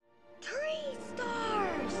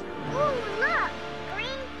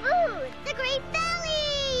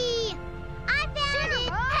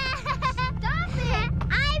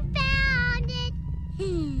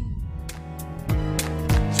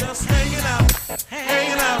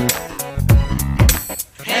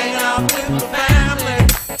Hang out with the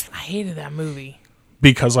family. I hated that movie.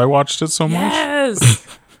 Because I watched it so much? Yes.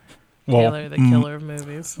 Well, Taylor, the killer of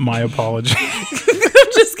movies. my apology. I'm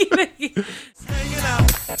just kidding. Hanging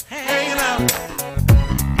out, hanging out.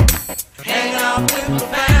 Hang out with the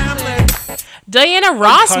family. Diana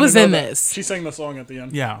Ross Kinda was know in that. this. She sang the song at the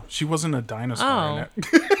end. Yeah, she wasn't a dinosaur Oh. in it.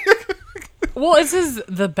 Well, it says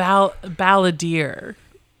the balladeer,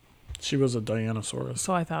 She was a Dianosaurus.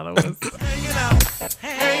 so I thought it was. Hanging out,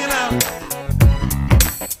 hanging out.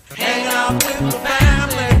 Hang out with the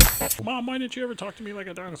family. Mom, why didn't you ever talk to me like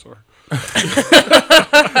a dinosaur? Where's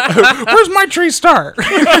my tree star?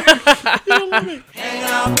 Hang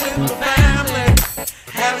out with the family.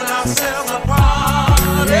 Having ourselves a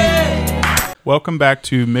party. Welcome back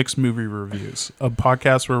to Mixed Movie Reviews, a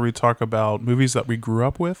podcast where we talk about movies that we grew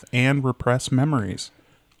up with and repressed memories.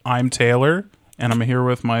 I'm Taylor, and I'm here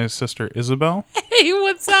with my sister Isabel Hey,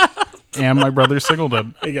 what's up? and my brother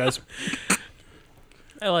Singleton. Hey, guys.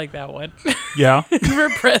 I like that one. Yeah?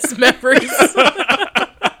 Repressed memories.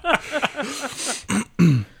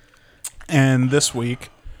 And this week,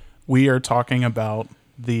 we are talking about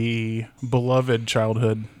the beloved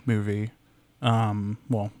childhood movie.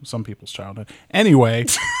 Well, some people's childhood. Anyway,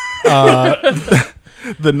 the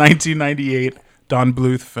 1998 Don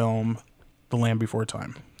Bluth film, The Land Before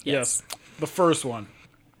Time. Yes. The first one.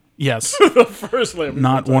 Yes, The first Lamb.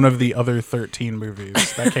 not one of the other 13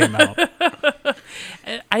 movies that came out.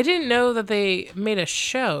 I didn't know that they made a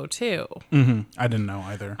show too. I didn't know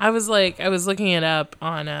either. I was looking it up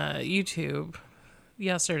on YouTube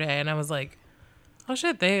yesterday, and I was like, oh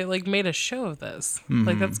shit, they like made a show of this.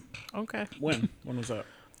 Like that's okay. When? When was that?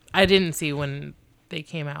 I didn't see when they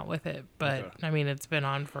came out with it, but Okay. I mean it's been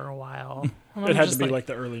on for a while. And It I'm had to just be like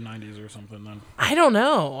the early 90s or something then. I don't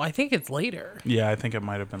know. I think it's later. Yeah, I think it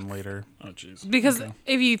might have been later. Oh, jeez. Because Okay.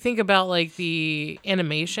 if you think about like the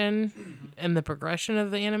animation and the progression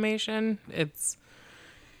of the animation,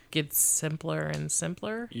 gets simpler and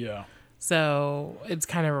simpler. Yeah. So it's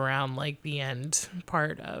kind of around like the end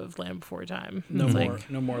part of Land Before Time. No It's more, like,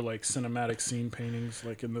 no more like cinematic scene paintings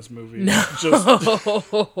like in this movie. No. Just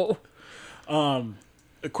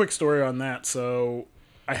a quick story on that. So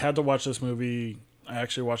I had to watch this movie. I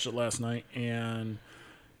actually watched it last night, and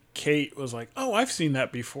Kate was like, "Oh, I've seen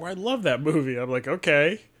that before. I love that movie." I'm like,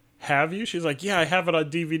 "Okay, have you?" She's like, "Yeah, I have it on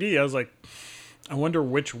DVD." I was like, I wonder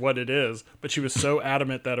which one it is. But she was so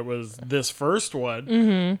adamant that it was this first one.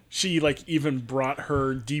 Mm-hmm. She like even brought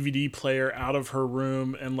her DVD player out of her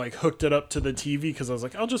room and like hooked it up to the TV because I was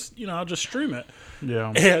like, I'll just stream it.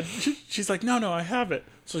 Yeah. And she's like, no, I have it.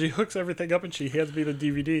 So she hooks everything up and she hands me the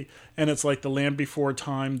DVD, and it's like The Land Before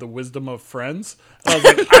Time, The Wisdom of Friends. And I was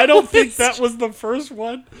like, I don't think that was the first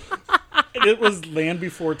one. And it was Land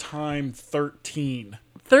Before Time 13.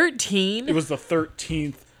 13? It was the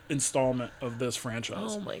 13th installment of this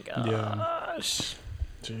franchise. Oh my gosh. Yeah.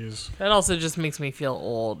 Jeez. That also just makes me feel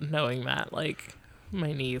old knowing that like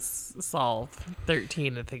my niece saw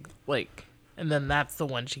 13 I think like, and then that's the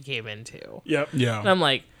one she came into. Yep. And Yeah. I'm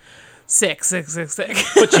like, sick.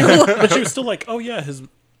 But she was still like, oh yeah, his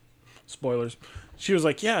spoilers. She was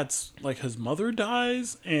like, yeah, it's like his mother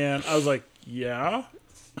dies, and I was like, yeah.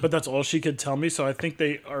 But that's all she could tell me, so I think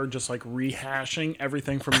they are just like rehashing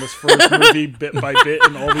everything from this first movie bit by bit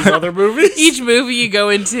in all these other movies. Each movie you go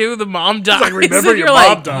into, the mom dies. like, remember and your you're mom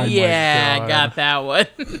like, died. yeah, Oh my I God. got that one.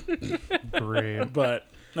 Great. But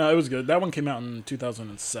no, it was good. That one came out in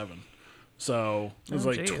 2007, so it was Oh,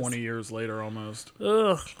 like geez. 20 years later almost.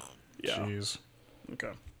 Ugh. Yeah. Jeez.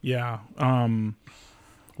 Okay. Yeah.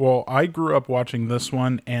 Well, I grew up watching this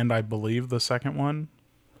one and I believe the second one.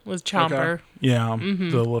 Was Chomper. Yeah,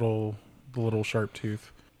 the little sharp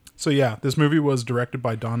tooth. So yeah, this movie was directed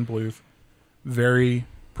by Don Bluth, very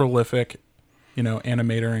prolific,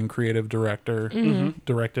 animator and creative director.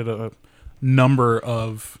 Directed a number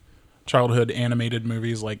of childhood animated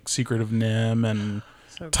movies like Secret of Nim and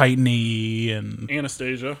So good. Titany and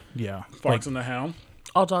Anastasia, yeah. Fox and the Hound.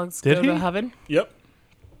 All dogs Did go he? to heaven. Yep.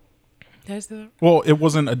 Did I say that? Well, it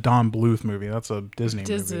wasn't a Don Bluth movie. That's a Disney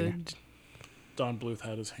Disney. movie. Don Bluth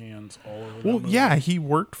had his hands all over that Well, movie. yeah, he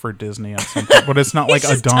worked for Disney at some point, but it's not like a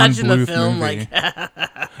just Don touching the Bluth film, movie.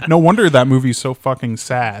 No wonder that movie's so fucking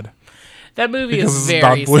sad. That movie Because is it's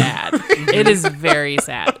very Don Bluth. sad. It is very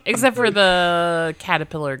sad. Except for the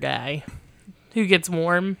caterpillar guy who gets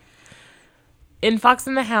warm. In Fox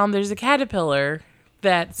and the Hound, there's a caterpillar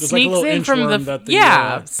that There's like a sneaks little in from inchworm the that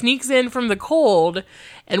the, sneaks in from the cold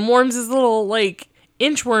and warms his little like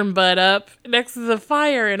inchworm butt up next to the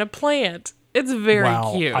fire in a plant. It's very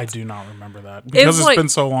Wow, cute. I do not remember that because it's like- been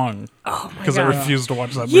so long. Oh my Because I god. refuse to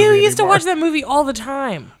watch that movie. You used to anymore. watch that movie all the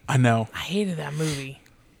time. I know I hated that movie.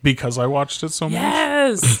 because I watched it so much.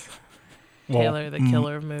 Yes. Well, Taylor, the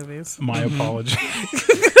killer of movies. My apology. I'm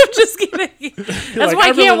just kidding. That's like, why I I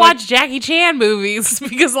really can't like- watch Jackie Chan movies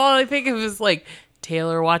because all I think of is like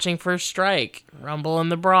Taylor watching First Strike, Rumble in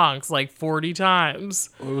the Bronx like 40 times.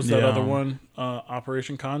 What was that Yeah. other one?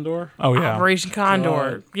 Operation Condor? Oh yeah, Operation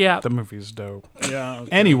Condor. Yeah. the movie's dope. Yeah.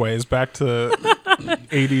 Anyways, back to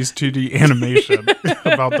 80s 2D animation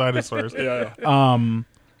about dinosaurs. Yeah.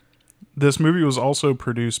 This movie was also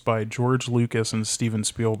produced by George Lucas and Steven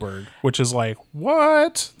Spielberg, which is like,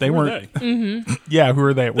 what? They Who weren't. are they? Yeah, who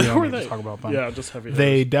are they? We Who don't are need to they? talk about them. Yeah, just heavy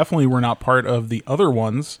They hitters. definitely were not part of the other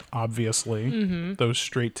ones, obviously. Those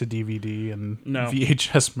straight to DVD and No.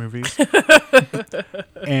 VHS movies.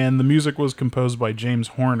 And the music was composed by James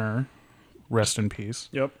Horner. Rest in peace.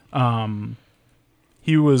 Yep.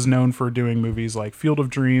 He was known for doing movies like Field of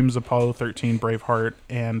Dreams, Apollo 13, Braveheart,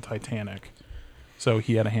 and Titanic. So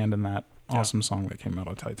he had a hand in that awesome song that came out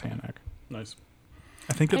of Titanic. Nice.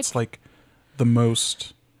 I think it's like the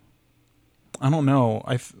most... I don't know.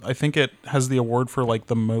 I think it has the award for like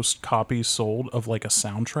the most copies sold of like a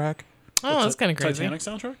soundtrack. Oh, that's kind of crazy. Titanic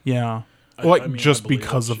soundtrack? Yeah. I Like mean, just I believe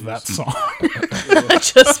because it. of that Jeez. song.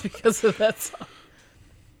 Just because of that song.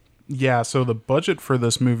 Yeah, so the budget for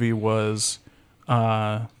this movie was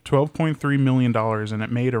 $12.3 million, and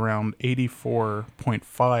it made around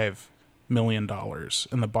 $84.5 million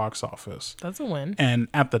in the box office. That's a win. And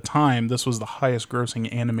at the time, this was the highest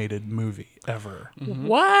grossing animated movie ever.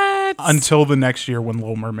 What? Until the next year when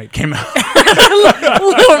Little Mermaid came out.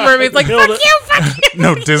 Little Mermaid's like, fuck you, fuck you.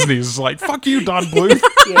 No, Disney's like, fuck you, Don Bluth.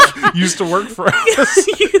 Used to work for us.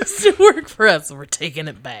 You used to work for us, so we're taking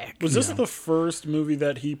it back. Was this the first movie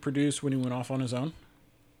that he produced when he went off on his own?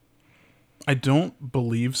 I don't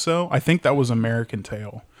believe so. I think that was American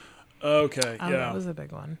Tail. Okay, Oh, yeah. that was a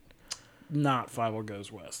big one. Not Five Goes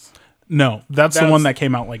West. No, that's the That's- one that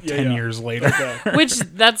came out like yeah, 10 yeah. years later. Okay. Which,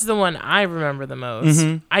 that's the one I remember the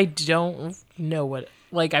most. I don't know what,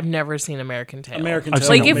 like, I've never seen American Tail. American I've Tail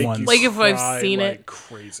seen will it make once. you Like, if I've cry seen like it-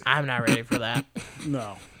 crazy. I'm not ready for that.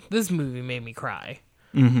 No. This movie made me cry.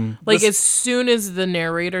 Like, as soon as the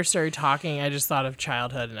narrator started talking, I just thought of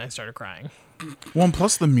childhood and I started crying. Well, and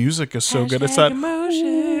plus the music is so good. It's that.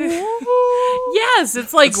 Emotion. Yes,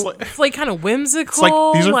 it's like kind of whimsical. It's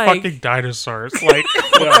like these are fucking dinosaurs. Like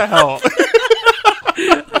what the hell?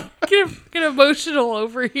 get emotional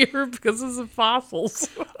over here because of the fossils.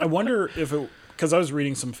 I wonder if it, because I was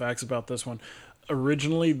reading some facts about this one.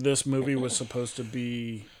 Originally, this movie was supposed to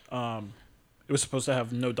be, it was supposed to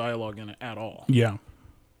have no dialogue in it at all. Yeah.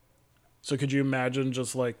 So could you imagine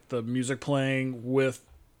just like the music playing with,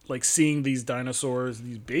 like seeing these dinosaurs,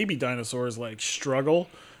 these baby dinosaurs, like struggle?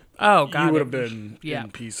 Oh god, You would have been Yeah.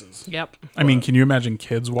 in pieces. Yep. I mean, can you imagine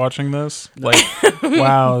kids watching this? Like,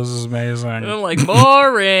 wow, this is amazing. I'm like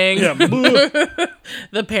boring. Yeah.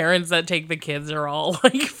 The parents that take the kids are all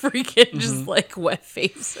like freaking just like wet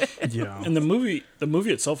faces. Yeah. And the movie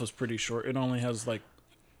itself is pretty short. It only has like,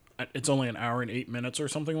 it's only an hour and 8 minutes or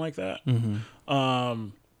something like that.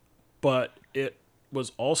 But it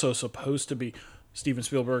was also supposed to be Steven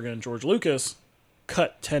Spielberg and George Lucas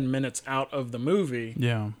cut 10 minutes out of the movie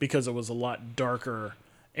Yeah. because it was a lot darker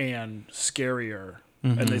and scarier.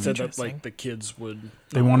 And they said that Interesting. like the kids would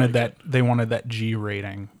They not wanted like that. They wanted that G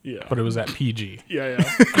rating. Yeah. But it was at PG. it. Yeah.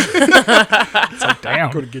 It's like, damn.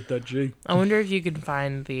 Gotta get that G. I wonder if you could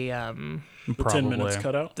find the The 10 minutes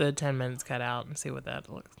cut out. 10 minutes cut out and see what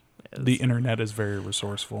that looks. The internet is very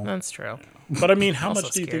resourceful. That's true. But I mean, how Also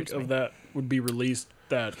much do you think scares me. of that would be released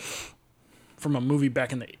that from a movie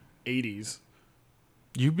back in the 80s?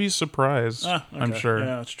 You'd be surprised. I'm Okay. sure.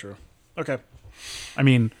 Yeah, that's true. Okay. I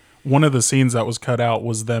mean, one of the scenes that was cut out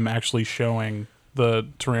was them actually showing the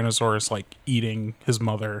Tyrannosaurus like eating his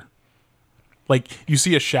mother. Like you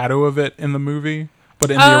see a shadow of it in the movie,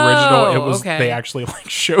 but in the original, it was okay. they actually like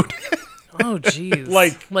showed it. Oh jeez.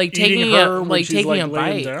 Like taking eating a her when like she's, taking like, a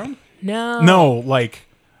laying bite. down? No. No, like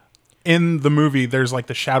in the movie, there's like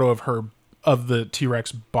the shadow of her of the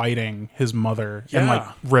T-Rex biting his mother and like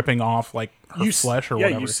Yeah. ripping off like her You flesh or yeah,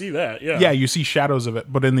 whatever. you see that. Yeah. Yeah, you see shadows of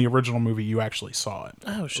it, but in the original movie, you actually saw it.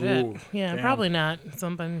 Oh shit. Ooh, Yeah, damn. probably not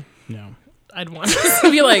something No. I'd want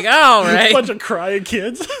to be like, oh right. Bunch of crying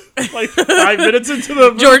kids. Like 5 minutes into the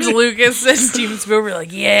movie. George Lucas and Steven Spielberg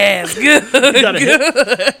like, yes, good. Got a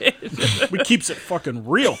hit. We keeps it fucking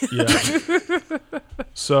real. Yeah.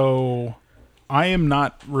 So, I am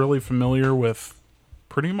not really familiar with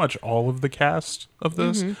pretty much all of the cast of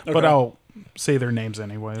this, but Okay. I'll say their names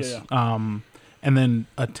anyways. Yeah, and then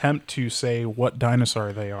attempt to say what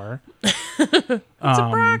dinosaur they are. It's a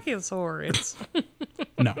brachiosaurus.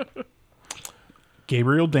 No.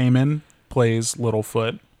 Gabriel Damon plays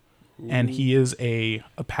Littlefoot, and he is a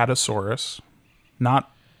Apatosaurus,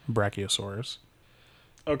 not Brachiosaurus.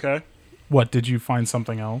 Okay. What, did you find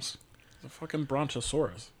something else? The fucking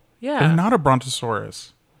Brontosaurus. Yeah. They're not a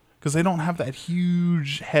Brontosaurus, because they don't have that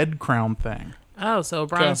huge head crown thing. Oh, so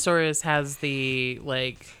Brontosaurus has the,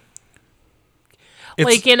 like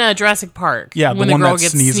It's, in a Jurassic Park. yeah, when the one girl that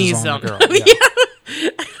gets sneezes sneezed on on. the girl. Yeah.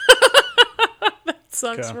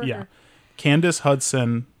 Sucks Okay. for Yeah. her. Candace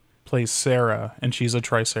Hudson plays Sarah, and she's a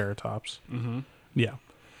Triceratops. Mm-hmm. Yeah.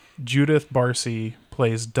 Judith Barcy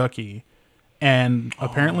plays Ducky, and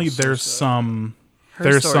apparently so there's sad. some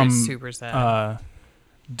Her story's super sad.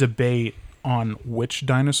 debate on which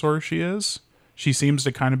dinosaur she is. She seems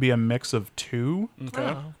to kind of be a mix of two. Okay.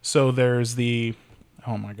 Oh. So there's the,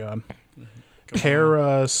 oh my god,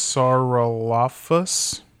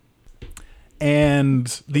 Parasaurolophus,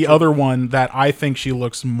 and the other one that I think she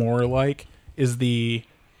looks more like is the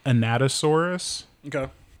Anatosaurus. Okay.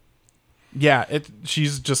 Yeah,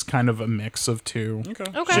 she's just kind of a mix of two. Okay.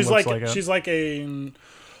 Okay. She's Looks like like it. she's like an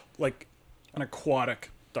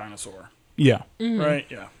aquatic dinosaur, Yeah. right?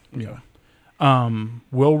 Yeah. Okay. Yeah.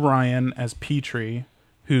 Will Ryan as Petrie,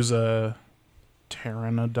 who's a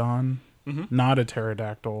pteranodon, not a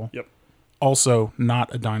pterodactyl. Yep. Also,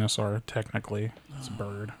 not a dinosaur, technically. It's a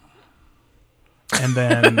bird. And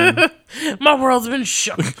then, My world's been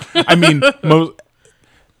shook. I mean,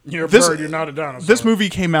 You're a This- bird. You're not a dinosaur. this movie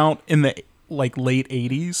came out in the late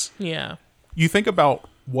 80s. Yeah. You think about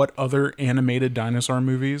what other animated dinosaur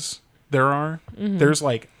movies there are. There's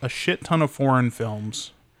like a shit ton of foreign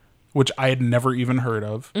films, which I had never even heard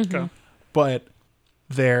of. Okay. But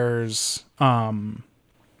there's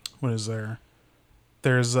what is there?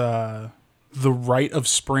 There's the Rite of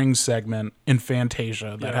Spring segment in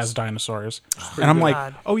Fantasia that Yes. has dinosaurs. And I'm like,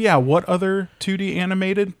 God. oh yeah, what other 2D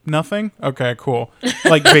animated? Nothing? Okay, cool.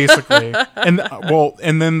 Like basically. And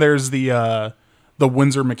then there's the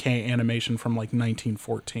Windsor McKay animation from like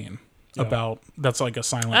 1914 about that's like a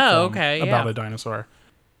silent film okay, about yeah. a dinosaur.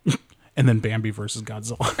 And then Bambi versus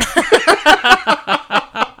Godzilla.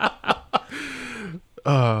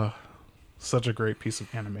 Such a great piece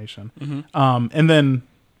of animation. And then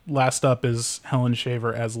last up is Helen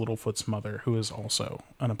Shaver as Littlefoot's mother, who is also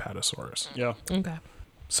an Apatosaurus. Yeah. Okay.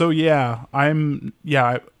 So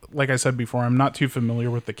like I said before, I'm not too familiar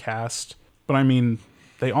with the cast, but I mean,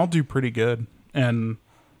 they all do pretty good. And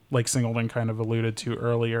like Singleton kind of alluded to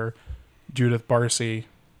earlier, Judith Barcy,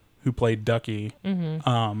 who played Ducky,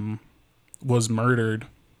 was murdered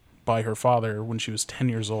by her father when she was 10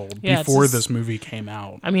 years old, Yeah, it's before just- this movie came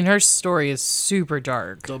out. I mean, her story is super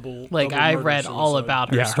dark. Double I murder read all suicide. about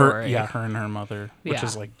her Yeah, story. her and her mother, which Yeah.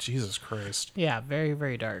 is like, Jesus Christ. Yeah, very,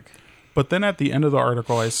 very dark. But then at the end of the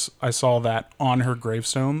article, I saw that on her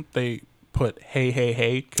gravestone, they put, hey, hey,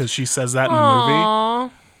 hey, because she says that in the movie.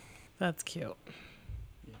 Aww. That's cute.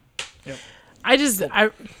 Yep.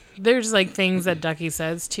 There's like things that Ducky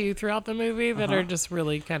says too throughout the movie that are just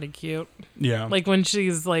really kind of cute. Yeah. Like when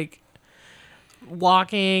she's like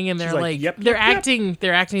walking and they're She's like, like "Yep, they're yep, acting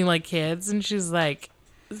they're acting like kids and she's like,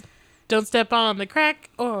 don't step on the crack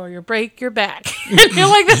or you'll break your back. And you're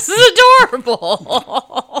like, this is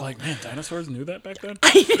adorable. Like, man, dinosaurs knew that back then.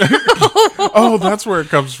 Oh, that's where it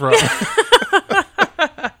comes from.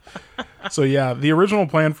 So yeah, the original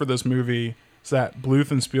plan for this movie is that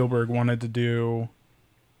Bluth and Spielberg wanted to do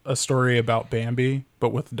a story about Bambi, but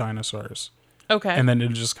with dinosaurs. Okay. And then it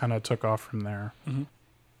just kind of took off from there.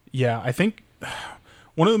 Yeah, I think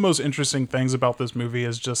one of the most interesting things about this movie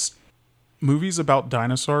is just movies about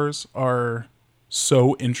dinosaurs are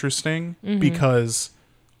so interesting because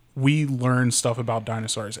we learn stuff about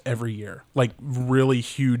dinosaurs every year, like really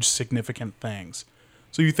huge, significant things.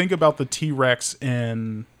 So you think about the T-Rex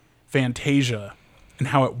in Fantasia and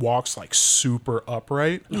how it walks like super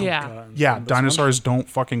upright. yeah. God, Yeah, and this dinosaurs don't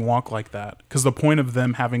fucking walk like that because the point of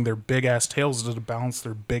them having their big ass tails is to balance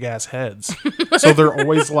their big ass heads. So they're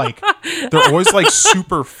always like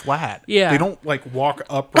super flat. Yeah. They don't like walk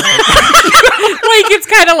upright. Like it's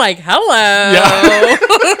kind of like, hello.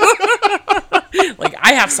 Like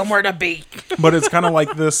I have somewhere to be. But it's kind of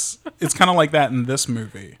like this. It's kind of like that in this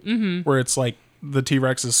movie where it's like the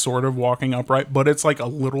T-Rex is sort of walking upright, but it's like a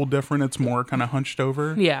little different. It's more kind of hunched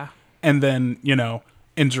over. Yeah. And then,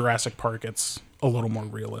 in Jurassic Park, it's a little more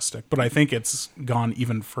realistic. But I think it's gone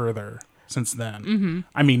even further since then.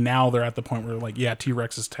 I mean, now they're at the point where, like, yeah,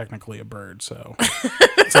 T-Rex is technically a bird. So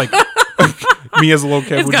it's like, me as a little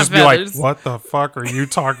kid It's would got just feathers. be like, what the fuck are you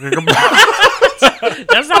talking about?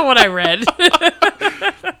 That's not what I read.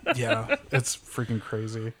 Yeah, it's freaking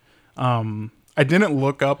crazy. I didn't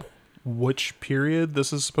look up which period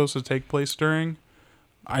this is supposed to take place during.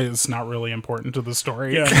 It's not really important to the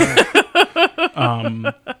story.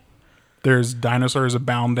 Yeah. There's dinosaurs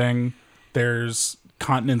abounding. There's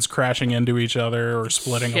continents crashing into each other or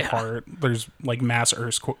splitting Yeah. apart. There's like mass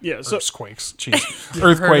earthquakes. Yeah, so- Earthquakes. Jeez.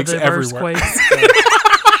 Earthquakes everywhere.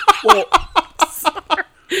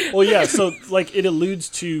 Well, yeah. So like it alludes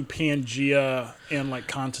to Pangea and like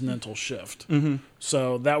continental shift. Mm-hmm.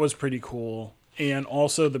 So that was pretty cool. And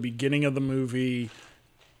also the beginning of the movie,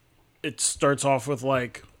 it starts off with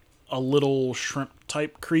like a little shrimp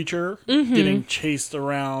type creature getting chased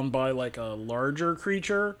around by like a larger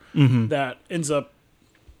creature that ends up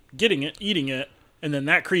getting it, eating it, and then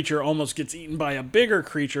that creature almost gets eaten by a bigger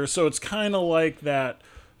creature. So it's kind of like that,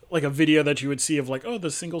 like a video that you would see of like, oh,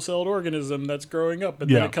 the single-celled organism that's growing up, and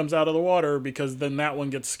then it comes out of the water because then that one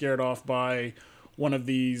gets scared off by one of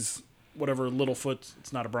these, whatever, Littlefoot,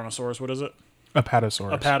 it's not a brontosaurus, what is it?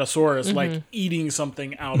 Apatosaurus. Like eating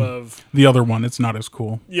something out of... The other one, it's not as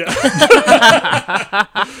cool. Yeah.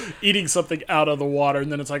 Eating something out of the water, and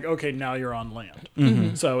then it's like, okay, now you're on land.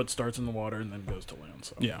 So it starts in the water and then goes to land.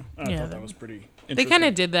 So Yeah. I thought that was pretty interesting. They kind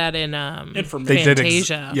of did that in They did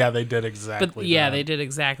Fantasia. they did exactly But yeah, that. they did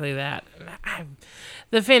exactly that.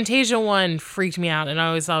 The Fantasia one freaked me out, and I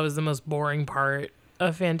always thought it was the most boring part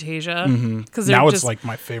of Fantasia. Because Now it's like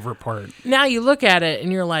my favorite part. now you look at it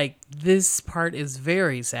and you're like, this part is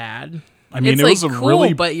very sad. I mean, it's it like was a cool,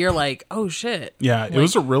 really... but you're like, oh shit. Yeah, it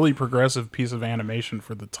was a really progressive piece of animation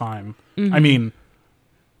for the time. I mean,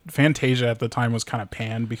 Fantasia at the time was kind of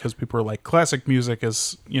panned because people were like, classic music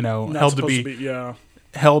is, Not held to supposed be yeah.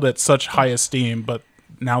 held at such high esteem, but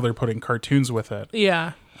now they're putting cartoons with it.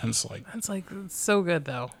 Yeah. And it's like, It's so good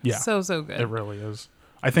though. Yeah. So good. it really is.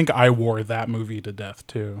 I think I wore that movie to death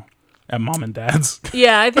too at Mom and Dad's.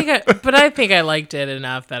 Yeah, I think I liked it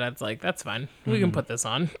enough that it's like, that's fine. We can put this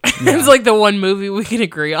on. It's like the one movie we can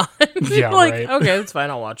agree on. Yeah, like, right. okay, that's fine.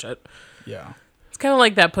 I'll watch it. Yeah. It's kind of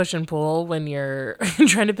like that push and pull when you're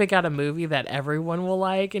trying to pick out a movie that everyone will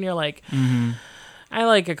like, and you're like, I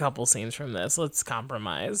like a couple scenes from this. Let's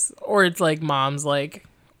compromise. Or it's like mom's like,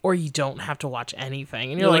 or you don't have to watch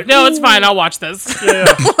anything, and you're like, no, it's fine. I'll watch this.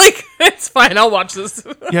 Yeah. Like, it's fine. I'll watch this.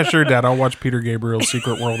 Yeah, sure, Dad. I'll watch Peter Gabriel's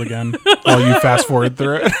Secret World again while you fast forward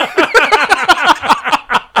through it.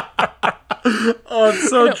 Oh, it's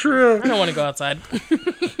so true. I don't want to go outside.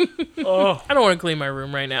 Oh, I don't want to clean my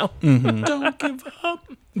room right now. don't give up.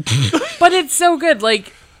 But it's so good.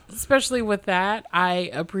 Like, especially with that, I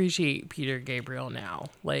appreciate Peter Gabriel now.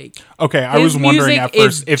 Like, Okay, I his was wondering at music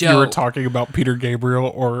first is if you were dope. talking about Peter Gabriel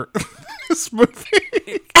or this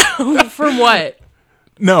movie. from what?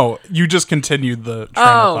 No, you just continued the train Oh,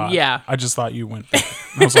 of thought. yeah. I just thought you went.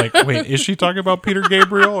 I was like, wait, is she talking about Peter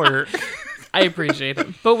Gabriel or? I appreciate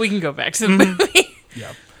him. But we can go back to the movie.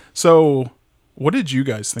 Yeah. So, what did you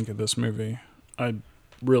guys think of this movie? I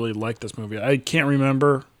really like this movie. I can't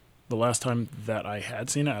remember the last time that I had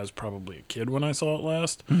seen it. I was probably a kid when I saw it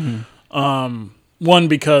last. One,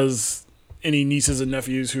 because any nieces and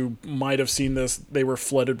nephews who might have seen this, they were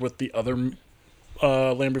flooded with the other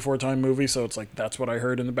Land Before Time movie, so it's like that's what I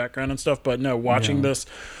heard in the background and stuff. But no, watching this,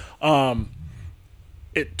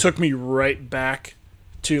 it took me right back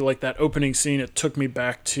to like that opening scene. It took me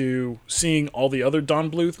back to seeing all the other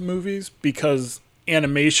Don Bluth movies, because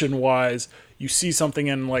animation wise, you see something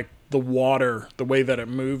in like the water, the way that it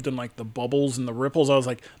moved and like the bubbles and the ripples. I was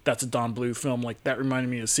like, that's a Don Bluth film. Like that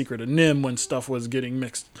reminded me of Secret of Nim when stuff was getting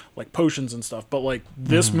mixed, like potions and stuff. But like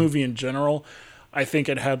this movie in general, I think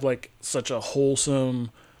it had like such a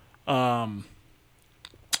wholesome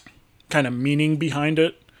kind of meaning behind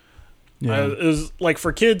it. Yeah. It was like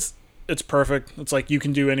for kids, it's perfect. It's like you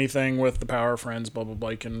can do anything with the power of friends, blah, blah, blah.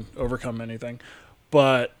 You can overcome anything.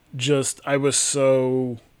 But just, I was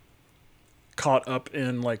so caught up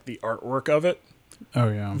in like the artwork of it Oh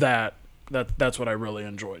yeah. that's what I really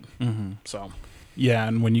enjoyed. So Yeah,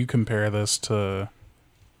 and when you compare this to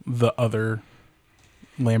the other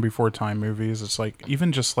Land Before Time movies, it's like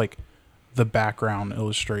even just like the background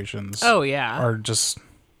illustrations. Oh, yeah. Are just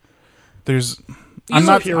there's. I'm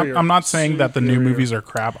not saying that the new Superior. movies are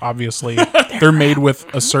crap. Obviously, they're made with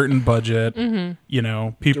a certain budget. You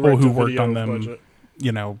know, people who worked on them, budget.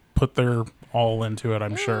 you know, put their all into it.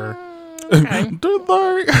 I'm sure. Okay. Did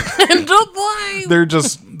they? Don't lie. They're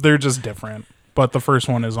just different. But the first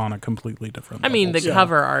one is on a completely different I level. mean, the Yeah.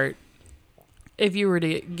 cover art, if you were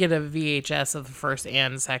to get a VHS of the first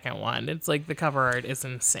and second one, it's like the cover art is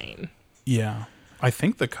insane. Yeah. I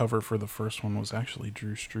think the cover for the first one was actually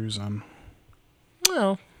Drew Struzan.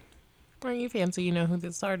 Well, Or you fancy you know who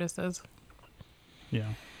this artist is.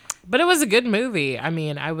 Yeah. But it was a good movie. I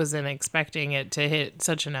mean, I wasn't expecting it to hit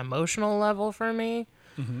such an emotional level for me.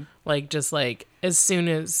 Mm-hmm. Like, just like as soon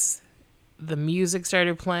as the music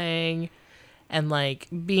started playing and like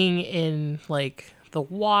being in like the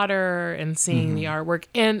water and seeing the artwork.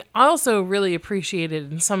 And I also really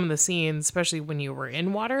appreciated in some of the scenes, especially when you were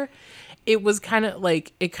in water, it was kind of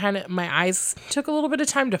like, my eyes took a little bit of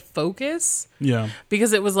time to focus. Yeah.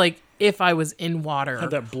 Because it was like if I was in water, Had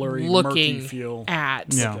that blurry, murky looking feel. at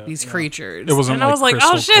these creatures. It wasn't and I was like,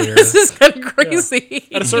 crystal oh shit, clear. this is kind of crazy.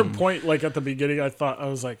 At a certain point, like at the beginning, I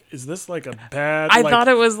was like, is this like a bad? I like, thought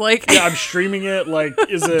it was like, yeah, I'm streaming it. Like,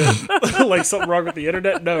 is it like something wrong with the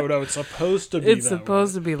internet? No, it's supposed to be. it's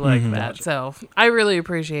supposed to be like that. So I really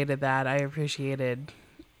appreciated that. I appreciated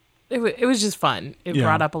it was just fun. It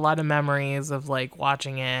brought up a lot of memories of like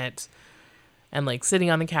watching it and like sitting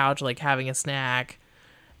on the couch, like having a snack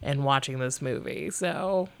and watching this movie.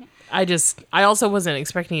 So I also wasn't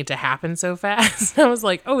expecting it to happen so fast. I was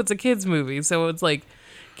like, oh, it's a kid's movie. So it's like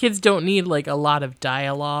kids don't need like a lot of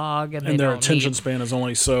dialogue and their attention span is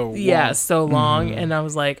only so long. so long. And I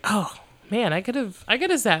was like, oh man, I could have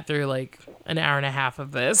sat through like an hour and a half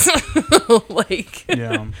of this. Like,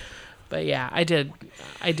 Yeah. but yeah, I did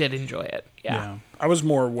enjoy it. Yeah. I was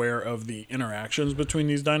more aware of the interactions between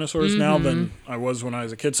these dinosaurs now than I was when I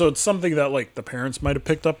was a kid. So it's something that like the parents might have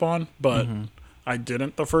picked up on, but I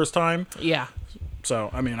didn't the first time. Yeah. So,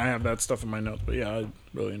 I mean, I have that stuff in my notes, but yeah, I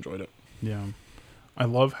really enjoyed it. Yeah. I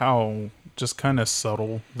love how just kind of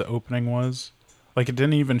subtle the opening was. Like, it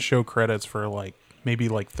didn't even show credits for like maybe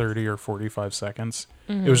like 30 or 45 seconds.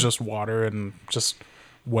 It was just water and just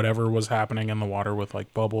whatever was happening in the water with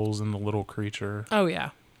like bubbles and the little creature. Oh yeah.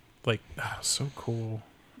 Like, so cool.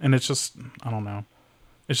 And it's just, I don't know.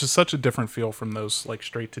 It's just such a different feel from those like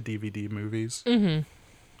straight to DVD movies. Man.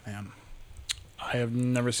 I have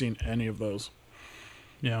never seen any of those.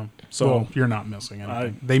 Yeah. So- Well, you're not missing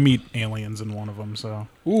anything. They meet aliens in one of them, so.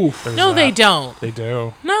 Ooh. there's No, they that. don't. They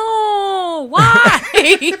do. No, why?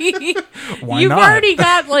 Why You've not? already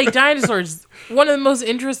got like dinosaurs, one of the most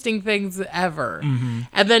interesting things ever.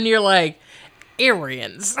 And then you're like,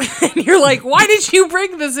 aliens. And you're like, why did you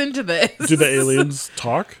bring this into this? Do the aliens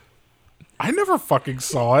talk? I never fucking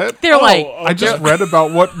saw it. They're like, I just read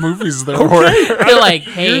about what movies there were. they're like,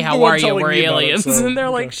 hey, You're the how one are you? telling We're me about it, aliens. so, And they're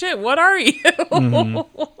okay. like, shit, what are you?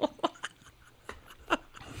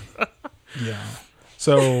 Yeah.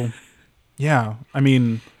 So, yeah. I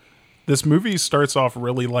mean, this movie starts off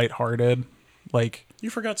really lighthearted. Like, You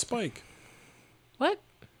forgot Spike. What?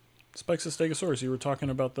 Spike's a Stegosaurus. You were talking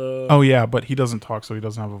about the... oh yeah, but he doesn't talk, so he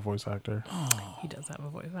doesn't have a voice actor. He does have a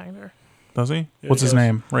voice actor. Does he? Yeah, What's he his does.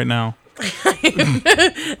 name right now?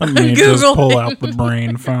 Let me just Google pull him. out the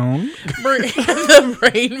brain phone. The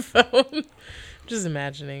brain phone. Just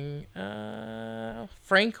imagining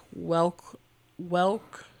Frank Welker.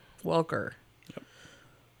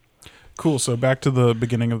 Cool. So back to the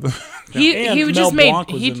beginning of the. He And Mel just made Blanc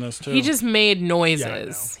was in this, too. he just made noises. Yeah, I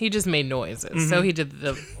know. He just made noises. So he did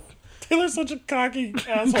the Taylor's such a cocky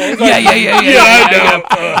asshole.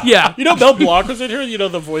 yeah. You know Mel Blanc was in here? You know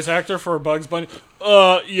the voice actor for Bugs Bunny?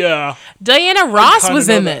 Yeah. Diana Ross Kinda was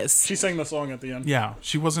know in that. this. She sang the song at the end. Yeah,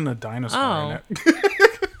 she wasn't a dinosaur Oh. in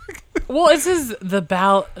it. Well, this is the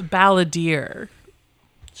balladeer.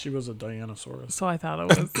 She was a Dianosaurus. So I thought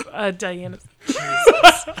it was Diana. She's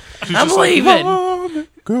I'm just like, leaving. "Long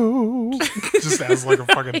ago." Just as like a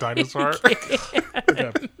fucking dinosaur.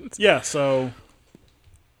 Okay. Yeah, so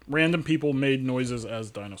random people made noises as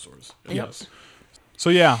dinosaurs. Yes. So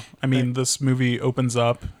yeah, I mean, this movie opens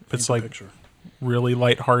up. It's like Picture. really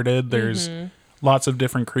lighthearted. There's lots of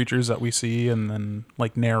different creatures that we see, and then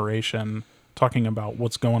like narration talking about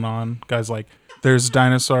what's going on. Guys, like there's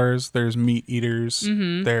dinosaurs, there's meat eaters,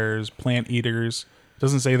 there's plant eaters.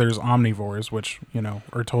 Doesn't say there's omnivores, which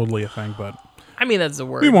are totally a thing, but I mean, that's a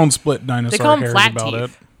word. we won't split dinosaur call 'em hairs flat about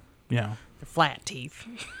teeth. it. Yeah. Flat teeth.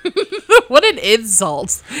 What an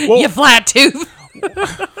insult. Well- You flat tooth.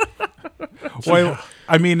 Well,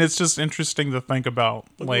 I mean, it's just interesting to think about.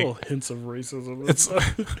 Like, little hints of racism. it's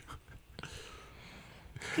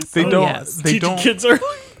they don't yes. they Teaching don't. kids early.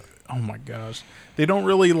 Oh my gosh, they don't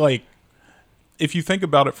really like. If you think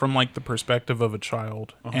about it from like the perspective of a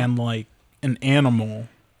child and like an animal,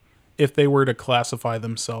 if they were to classify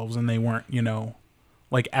themselves and they weren't,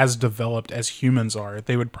 like as developed as humans are,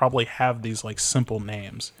 they would probably have these like simple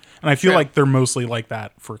names. And I feel Sure. like they're mostly like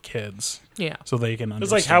that for kids, Yeah. so they can understand.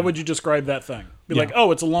 It's like, how would you describe that thing? Be Yeah. like,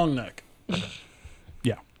 oh, it's a long neck.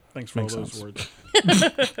 Yeah. Thanks for Makes all those sense. words.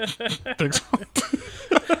 Thanks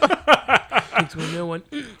for no one.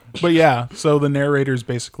 But yeah, so the narrator's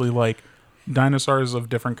basically like, dinosaurs of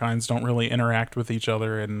different kinds don't really interact with each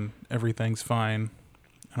other and everything's fine.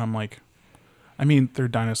 And I'm like, I mean, they're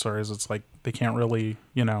dinosaurs. It's like they can't really,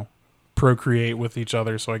 procreate with each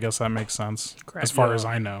other. So I guess that makes sense Correct. as far as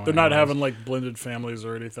I know. They're not having like blended families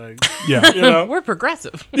or anything. Yeah. We're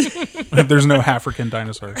progressive. There's no African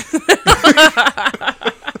dinosaur.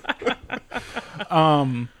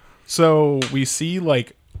 So we see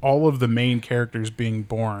like all of the main characters being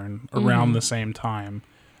born around the same time.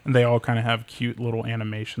 And they all kind of have cute little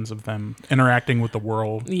animations of them interacting with the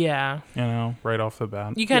world, Yeah. Right off the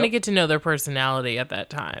bat. You kind of get to know their personality at that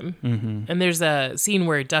time. Mm-hmm. And there's a scene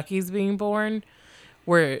where Ducky's being born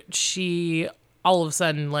where she all of a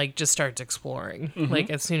sudden like just starts exploring like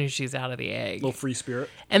as soon as she's out of the egg. Little free spirit.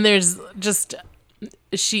 And there's just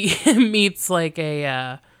she meets like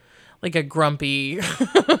a grumpy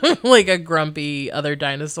other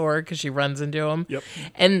dinosaur because she runs into him. Yep.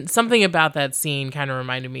 And something about that scene kind of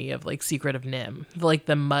reminded me of like Secret of Nim, like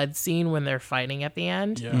the mud scene when they're fighting at the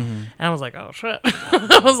end. Yeah. And I was like, oh shit.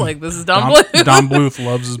 I was like, this is Don Bluth. Don Bluth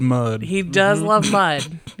loves his mud. He does love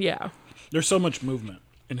mud. Yeah. There's so much movement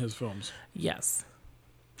in his films. Yes.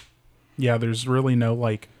 Yeah, there's really no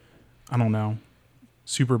like, I don't know,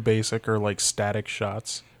 super basic or like static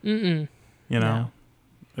shots. No.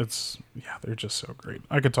 They're just so great.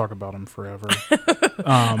 I could talk about them forever.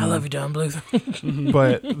 I love you, Don Bluth.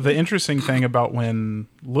 But the interesting thing about when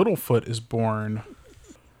Littlefoot is born,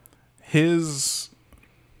 his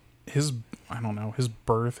I don't know, his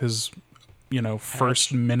birth, his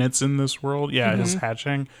first minutes in this world, his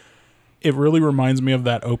hatching, it really reminds me of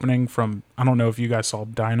that opening from, I don't know if you guys saw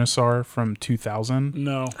Dinosaur from 2000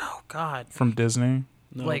 No. Oh God. from Disney.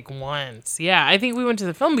 No. Like once. Yeah, I think we went to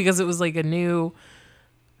the film because it was like a new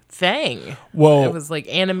thing. Well, It was like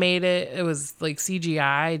animated. It was like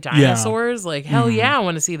CGI dinosaurs. Like hell yeah, I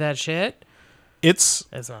want to see that shit. it's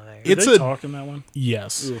It's not there. Did it's they a talk in that one?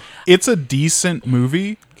 yes, Ooh. it's a decent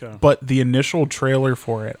movie. Okay. But the initial trailer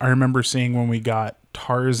for it, I remember seeing when we got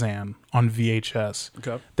Tarzan on VHS.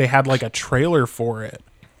 Okay. They had like a trailer for it,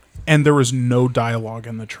 and there was no dialogue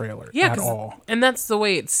in the trailer at all. And that's the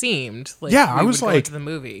way it seemed. Like, Yeah, I we was would go like- to the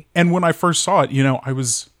movie. And when I first saw it, I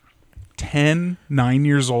was 9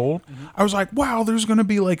 years old. I was like, wow, there's going to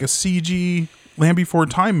be like a CG Land Before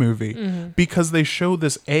Time movie because they show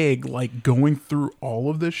this egg like going through all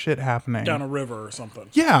of this shit happening. Down a river or something.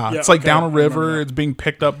 Yeah, it's like okay, down a I remember river. that. It's being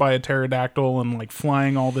picked up by a pterodactyl and like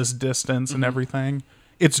flying all this distance and everything.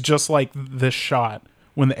 It's just like this shot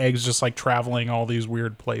when the egg's just like traveling all these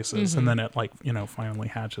weird places and then it like, finally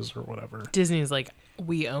hatches or whatever. Disney's like,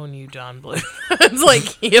 we own you, Don Bluth. It's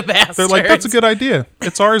like, you bastards. They're like, that's a good idea.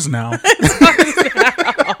 It's ours now.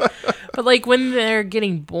 But like when they're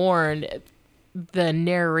getting born, the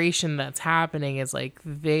narration that's happening is like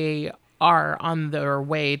they are on their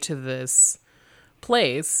way to this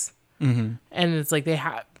place, and it's like they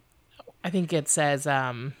have. I think it says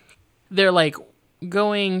they're like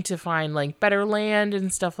going to find like better land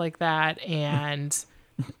and stuff like that, and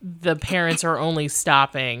the parents are only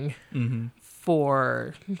stopping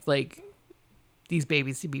for like these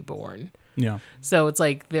babies to be born. Yeah. So it's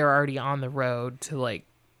like they're already on the road to like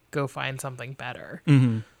go find something better.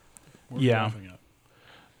 We're Yeah. laughing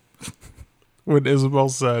at. When Isabel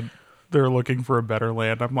said they're looking for a better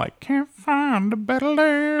land, I'm like, can't find a better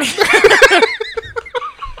land.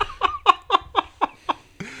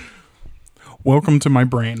 Welcome to my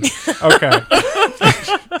brain. Okay.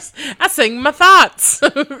 I sing my thoughts.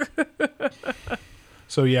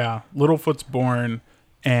 So yeah, Littlefoot's born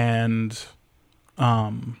and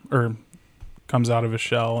or comes out of his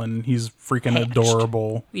shell and he's freaking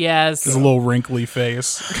adorable. Yes. His little wrinkly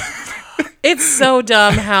face. It's so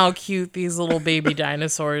dumb how cute these little baby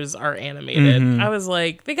dinosaurs are animated. I was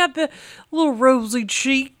like, they got the little rosy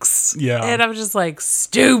cheeks. Yeah. And I was just like,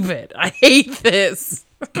 stupid. I hate this.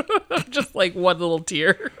 Just like one little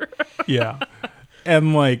tear. Yeah.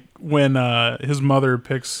 And like when his mother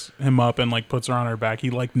picks him up and like puts her on her back, he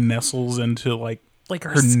like nestles into like Like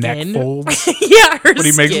her her skin. neck folds. Yeah, her But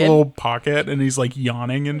he skin. makes a little pocket and he's like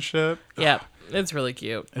yawning and shit. Yep. It's really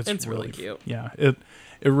cute. It's really cute. Yeah.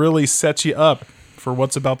 It really sets you up for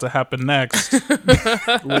what's about to happen next.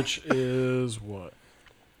 Which is what?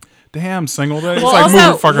 Damn, Singleton. It's Well, like moving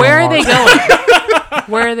also, fucking where are along. they going?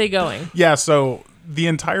 Where are they going? Yeah, so the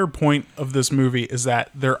entire point of this movie is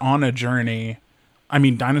that they're on a journey. I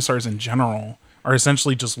mean, dinosaurs in general are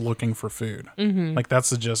essentially just looking for food. Like,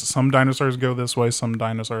 that's the gist. Some dinosaurs go this way, some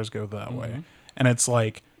dinosaurs go that way. And it's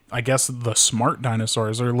like, I guess the smart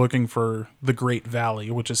dinosaurs are looking for the Great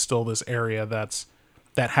Valley, which is still this area that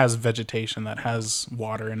has vegetation, that has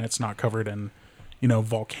water, and it's not covered in,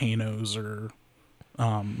 volcanoes or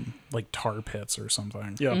like tar pits or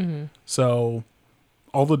something. Yeah. So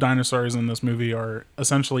all the dinosaurs in this movie are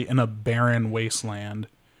essentially in a barren wasteland,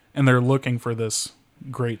 and they're looking for this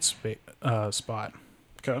great spot.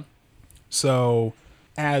 Okay. So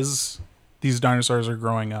as these dinosaurs are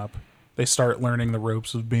growing up, they start learning the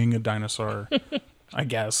ropes of being a dinosaur, I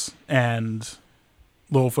guess. And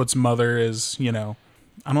Littlefoot's mother is,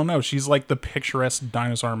 I don't know, she's like the picturesque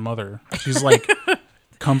dinosaur mother. She's like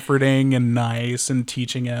comforting and nice and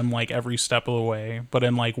teaching him like every step of the way, but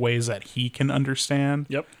in like ways that he can understand.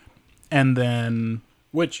 Yep. And then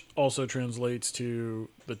Which also translates to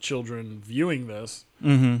the children viewing this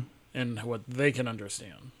and what they can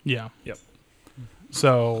understand. yeah. Yep.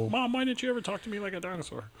 So Mom, why didn't you ever talk to me like a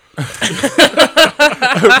dinosaur?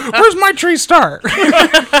 where's my tree star?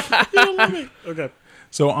 Okay.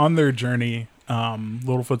 So on their journey,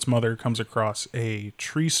 Littlefoot's mother comes across a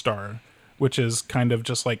tree star, which is kind of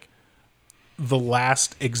just like the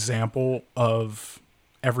last example of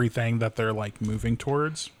everything that they're like moving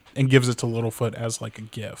towards, and gives it to Littlefoot as like a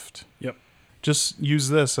gift. Yep. Just use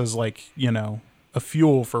this as like, a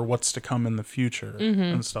fuel for what's to come in the future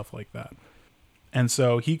and stuff like that. And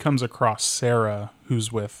so he comes across Sarah,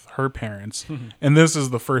 who's with her parents. And this is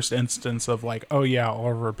the first instance of like, oh yeah,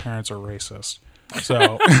 all of her parents are racist.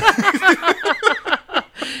 So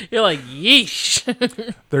You're like,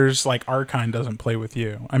 yeesh. there's like, our kind doesn't play with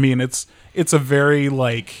you. I mean, it's a very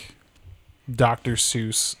like Dr.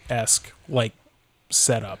 Seuss-esque like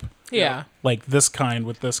setup. Yeah. Like this kind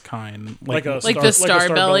with this kind. Like the star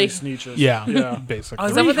belly? Sneeches. Yeah, Yeah. basically. Oh,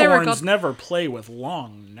 is that what they were Horns called? never play with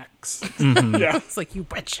long necks. Yeah. It's like, you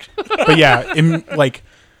bitch. But yeah, like,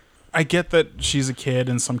 I get that she's a kid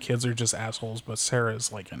and some kids are just assholes, but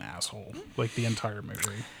Sarah's like an asshole, like the entire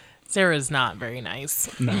movie. Sarah's not very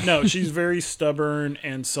nice. No, she's very stubborn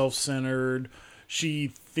and self-centered. She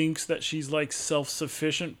thinks that she's like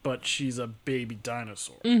self-sufficient, but she's a baby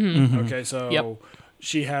dinosaur. Okay, so Yep.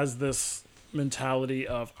 she has this mentality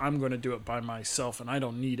of, I'm going to do it by myself and I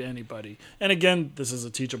don't need anybody. And again, this is a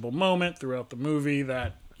teachable moment throughout the movie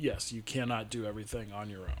that, yes, you cannot do everything on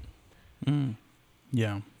your own.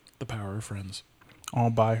 Yeah, The power of friends. all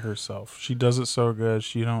by herself. She does it so good,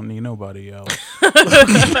 she don't need nobody else.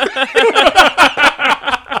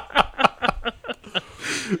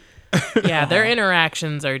 Yeah, their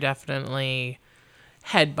interactions are definitely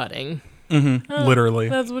headbutting. Literally.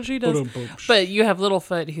 That's what she does. But you have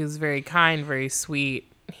Littlefoot, who's very kind, very sweet.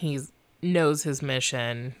 He knows his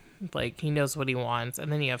mission. Like, he knows what he wants. And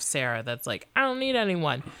then you have Sarah that's like, I don't need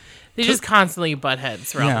anyone. They just constantly butt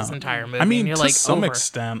heads throughout this entire movie. I mean, and you're to like, some over.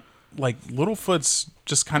 extent, like, Littlefoot's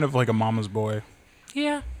just kind of like a mama's boy.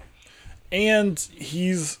 Yeah. And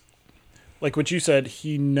he's, like what you said,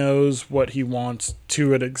 he knows what he wants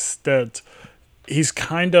to an extent. He's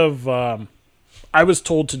kind of, I was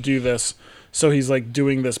told to do this, so he's like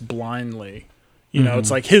doing this blindly. You know,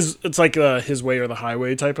 it's like his way or the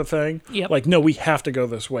highway type of thing. Yep. Like, no, we have to go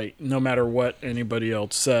this way, no matter what anybody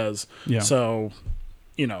else says. Yeah. So,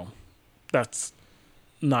 that's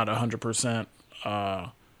not 100%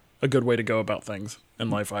 a good way to go about things in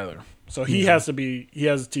life either. So he has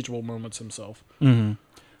teachable moments himself.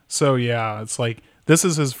 So yeah, it's like, this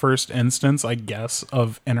is his first instance, I guess,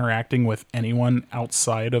 of interacting with anyone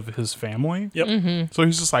outside of his family. Yep. So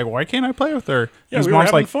he's just like, why can't I play with her? Yeah, His we were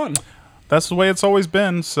mom's having like, fun. that's the way it's always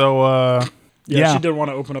been. So Yeah, she did want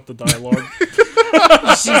to open up the dialogue.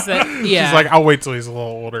 She said, yeah. She's like, I'll wait till he's a little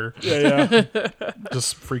older. yeah.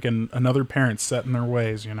 Just freaking another parent set in their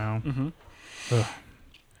ways, Ugh.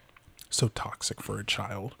 So toxic for a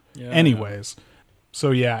child. Yeah. Anyways,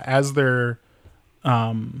 so yeah, as they're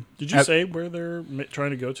Did you say where they're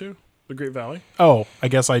trying to go to? The Great Valley? oh, I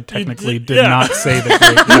guess I technically did- did yeah. not say the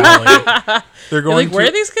Great Valley. They're You're going like, where to,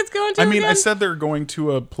 are these kids going to I mean, I again? said they're going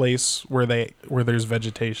to a place where there's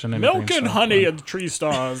vegetation and Milk green and stuff. honey and tree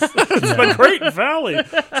stars. It's the Great Valley.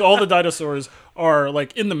 So all the dinosaurs are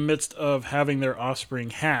like in the midst of having their offspring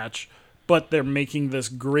hatch, but they're making this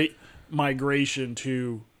great migration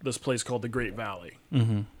to this place called the Great Valley.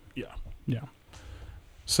 Mm-hmm. Yeah. Yeah.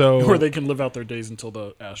 So Where they can live out their days until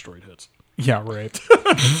the asteroid hits. yeah, right.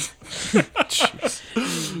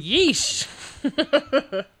 Yeesh.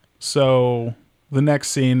 So the next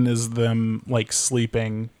scene is them like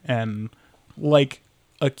sleeping, and like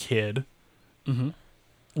a kid,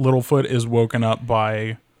 Littlefoot is woken up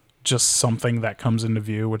by just something that comes into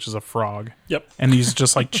view, which is a frog. Yep. And he's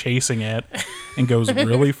just like chasing it and goes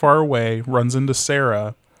really far away, runs into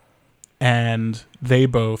Sarah, and they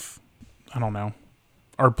both, I don't know,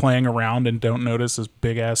 are playing around and don't notice this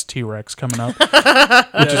big ass T-Rex coming up,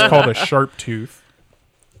 which is called a sharp tooth,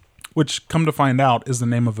 which, come to find out, is the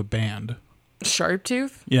name of a band. Sharp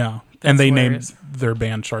Tooth. Yeah. That's And they hilarious. named their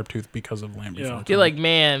band Sharp Tooth because of Land Before Yeah. Time. You're like,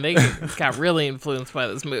 man, they got really influenced by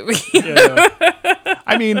this movie. Yeah.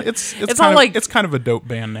 I mean, it's It's kind all of, like- it's kind of a dope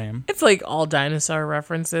band name. It's like all dinosaur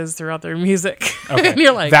references throughout their music. Okay. And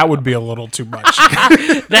you're like, that would be a little too much.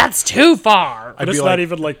 that's too far. But I'd it's be not like-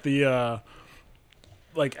 even like the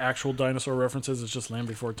like actual dinosaur references. It's just Land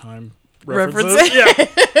Before Time references. References.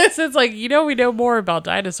 Yeah. So it's like, we know more about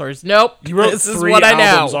dinosaurs. Nope. You wrote this is 3 what I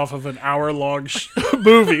albums know. off of an hour-long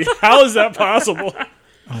movie. How is that possible? Oh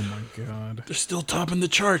my god. They're still topping the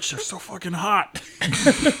charts. They're so fucking hot.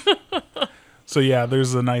 So yeah,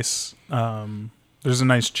 there's a nice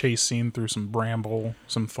chase scene through some bramble,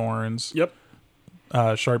 some thorns. Yep.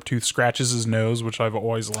 Sharptooth scratches his nose, which I've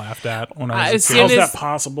always laughed at when I As was a soon kid. How's as- that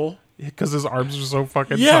possible? Because his arms are so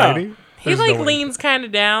fucking Yeah. tiny. He There's like no way. leans kind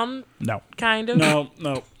of down, No. kind of. No,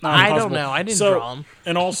 not I don't impossible. know. I didn't So- draw him.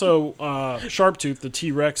 And also, Sharptooth, the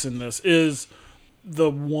T-Rex in this, is the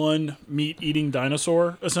one meat-eating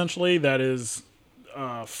dinosaur, essentially, that is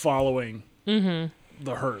following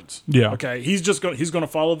the herds. Yeah. Okay, he's going to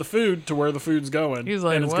follow the food to where the food's going. He's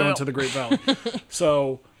like, and it's well. going to the Great Valley.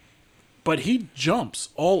 So, but he jumps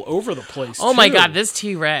all over the place. Oh my too. god, this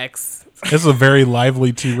T-Rex. This is a very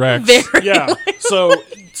lively T-Rex. Very. Yeah.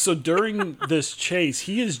 So during this chase,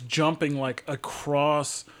 he is jumping like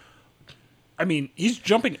across. I mean, he's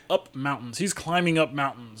jumping up mountains. He's climbing up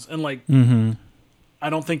mountains, and like, I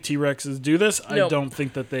don't think T-Rexes do this. I Nope. don't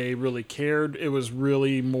think that they really cared. It was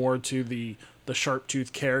really more to the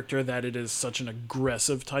Sharptooth character that it is such an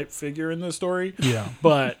aggressive type figure in this story. Yeah.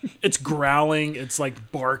 But it's growling, it's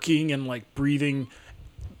like barking and like breathing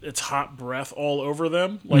its hot breath all over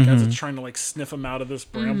them, like as it's trying to like sniff them out of this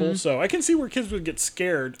bramble. So I can see where kids would get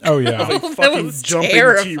scared. Oh yeah. Of a That fucking was jumping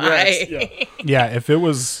terrifying. T-Rex. Yeah. Yeah, if it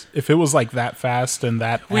was like that fast and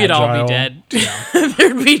that We'd all agile, be dead.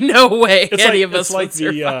 There'd be no way It's any like- of us it's like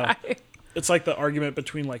would survive. It's like the argument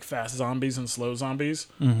between like fast zombies and slow zombies.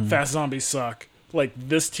 Mm-hmm. Fast zombies suck. Like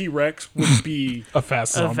this T-Rex would be a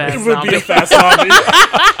fast A zombie. fast- it would be zombie. a fast zombie.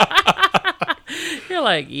 You're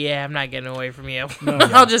like, yeah, I'm not getting away from you.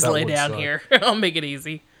 I'll just that lay would down suck. here. I'll make it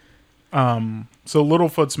easy. So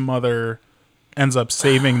Littlefoot's mother ends up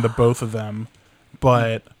saving the both of them,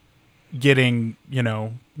 but getting,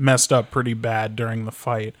 messed up pretty bad during the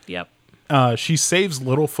fight. Yep. She saves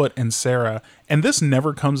Littlefoot and Sarah, and this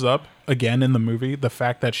never comes up again in the movie, the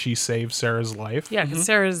fact that she saved Sarah's life. Yeah, because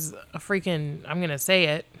Sarah's a freaking, I'm going to say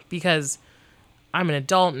it because I'm an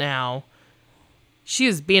adult now. She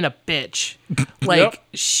was being a bitch. Like,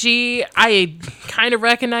 I kind of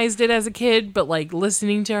recognized it as a kid, but like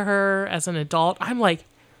listening to her as an adult, I'm like,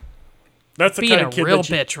 That's the Being kind a of kid real that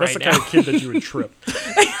you, bitch that's right the kind of kid that you would trip.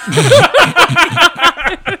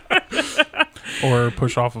 Or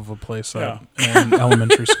push off of a playset Yeah. in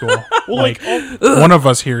elementary school. Well, one of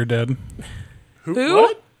us here did. Who?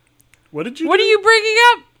 What? What did you what do? are you bringing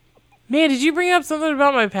up? Man, did you bring up something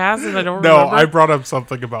about my past that I don't No, remember? I brought up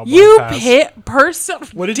something about my You past. hit person.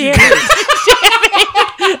 What did you Damn do?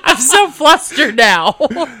 it. I'm so flustered now.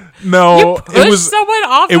 No, Push it was someone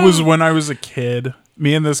off. it of- was when I was a kid.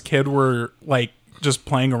 Me and this kid were like just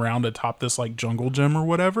playing around atop this like jungle gym or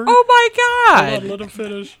whatever. Oh my god. Let him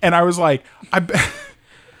finish. And I was like,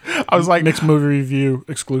 I was like, Next movie review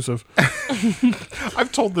exclusive.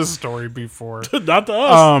 I've told this story before. Not to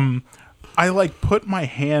us. I like put my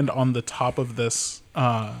hand on the top of this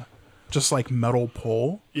just like metal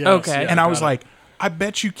pole. Yes, Okay. yeah, And I was got it. like, I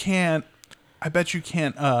bet you can't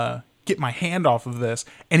get my hand off of this.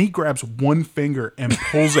 And he grabs one finger and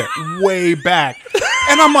pulls it way back.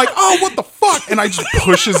 And I'm like, oh, what the fuck? And I just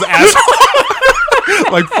push his ass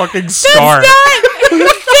like fucking Scar.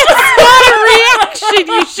 That's not a reaction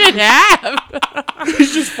you should have.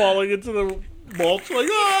 he's just falling into the mulch like,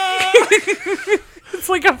 ah! It's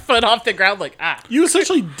like a foot off the ground, like, ah. You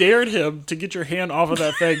essentially dared him to get your hand off of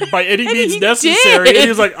that thing by any And means he necessary. did. And he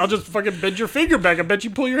was like, I'll just fucking bend your finger back. I bet you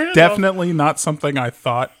pull your hand off. Definitely not something I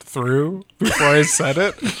thought through before I said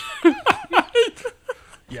it.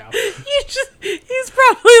 Yeah. He's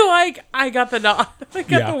probably like, I got the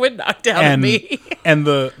Yeah. the wind knocked out of me. And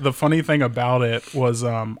the funny thing about it was,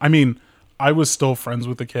 I mean, I was still friends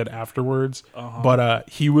with the kid afterwards, but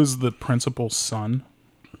he was the principal's son.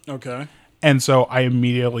 Okay. And so I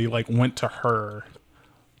immediately like went to her.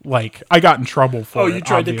 Like I got in trouble for it. Oh, you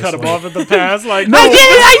tried to cut him obviously. off at the pass? Like,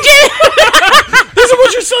 I did it! this is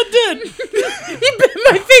what your son did. He bit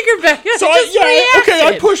my finger back. So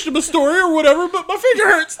I pushed him a story or whatever, but my finger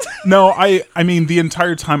hurts. No, I mean the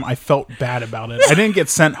entire time I felt bad about it. I didn't get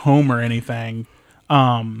sent home or anything.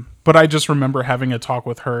 But I just remember having a talk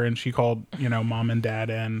with her, and she called, mom and dad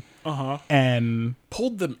in. And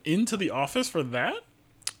Pulled them into the office for that?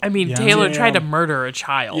 I mean, Yeah. Taylor Damn. tried to murder a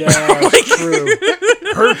child. Yeah, that's true.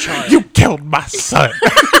 Her child. you killed my son.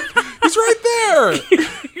 He's right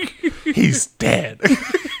there. He's dead.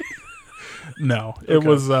 No, it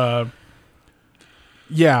was.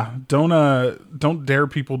 Don't dare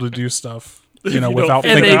people to do stuff, don't without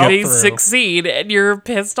think And thinking then it they through. succeed, and you're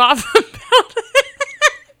pissed off about it.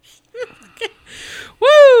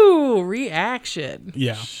 Woo! Reaction.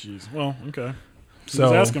 Yeah. Jeez. Well, okay. He So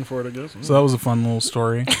was asking for it, I guess. So that was a fun little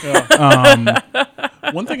story.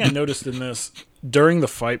 One thing I noticed in this, during the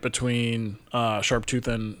fight between Sharptooth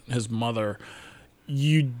and his mother,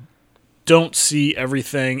 you don't see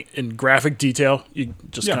everything in graphic detail. You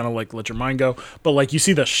just kind of like let your mind go. But like you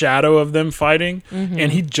see the shadow of them fighting,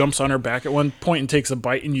 and he jumps on her back at one point and takes a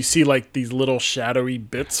bite, and you see like these little shadowy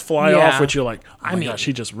bits fly off, which you're like, oh my gosh,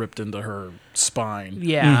 he just ripped into her spine.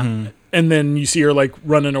 Yeah. And then you see her like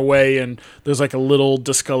running away, and there's like a little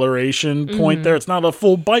discoloration point there. It's not a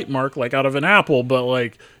full bite mark like out of an apple, but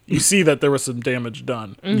like you see that there was some damage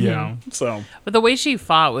done. Yeah. So But the way she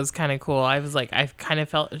fought was kind of cool. I was like, I kind of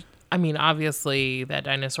felt. I mean, obviously, that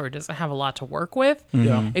dinosaur doesn't have a lot to work with,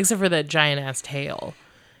 except for that giant ass tail.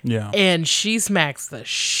 Yeah. And she smacks the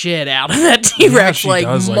shit out of that T-Rex she like,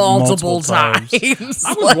 does, like, multiple multiple times. times.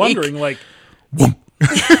 I was wondering, like,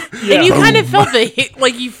 and you kind of felt the hit,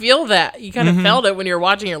 like you feel that. You kind of felt it when you're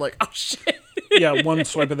watching. You're like, oh shit. yeah, one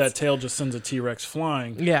swipe of that tail just sends a T-Rex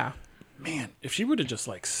flying. Yeah. Man, if she would have just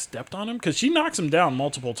like stepped on him, because she knocks him down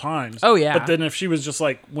multiple times. Oh, yeah. But then if she was just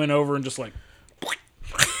like went over and just like,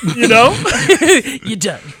 you know, You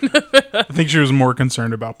done. I think she was more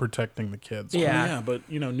concerned about protecting the kids. Yeah. yeah, but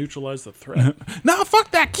neutralize the threat. No,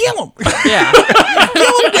 fuck that. Kill him. Yeah.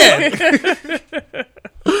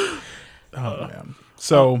 Oh, man.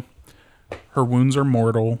 So her wounds are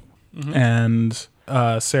mortal, and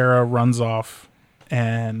Sarah runs off,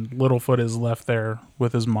 and Littlefoot is left there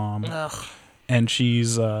with his mom, and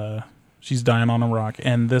she's dying on a rock.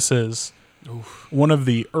 And this is one of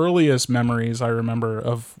the earliest memories I remember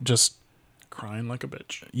of just Crying like a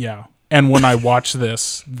bitch. yeah. And when I watched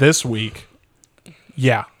this week,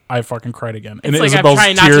 yeah, I fucking cried again. And It's like I'm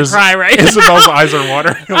trying not to cry right now. Isabel's eyes are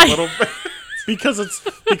watering a little bit. because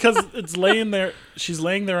it's laying there. She's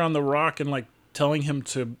laying there on the rock and like telling him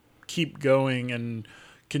to keep going and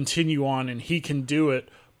continue on, and he can do it.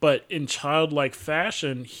 But in childlike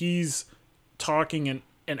fashion, he's talking and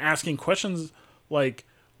asking questions like,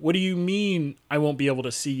 "What do you mean I won't be able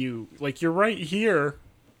to see you? Like you're right here."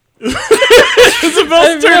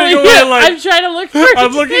 Isabel's turning away like I'm trying to look for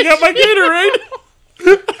I'm looking at my Gatorade.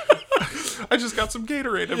 I just got some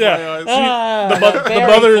Gatorade in Yeah. my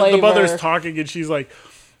eyes. The mother's talking, and she's like,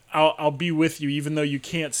 I'll be with you even though you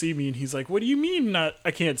can't see me. And he's like, what do you mean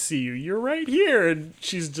I can't see you? You're right here. And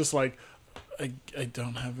she's just like, I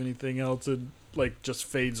don't have anything else. And like just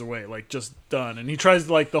fades away, like just done. And he tries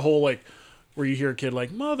to like the whole like where you hear a kid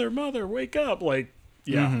like, mother, wake up. Like,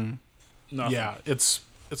 yeah. Nothing. Yeah, it's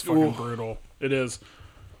fucking brutal. It is.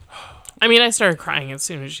 I mean, I started crying as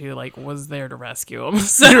soon as she like was there to rescue him.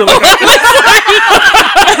 So You're like,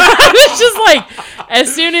 I was just like,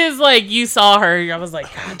 as soon as like you saw her, I was like,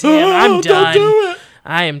 God damn, I'm done. Don't do it.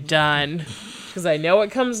 I am done because I know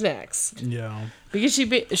what comes next. Yeah. Because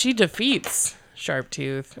she defeats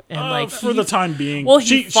Sharptooth and like for the time being. well,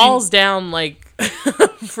 he falls down like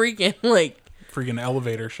freaking like Freaking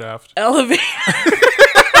elevator shaft. elevator.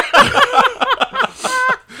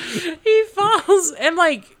 He falls and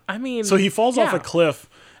like I mean, So he falls off yeah. a cliff,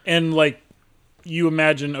 and like you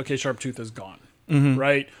imagine, okay, Sharptooth is gone,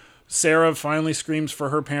 right? Sarah finally screams for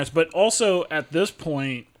her parents, but also at this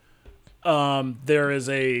point, there is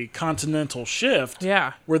a continental shift,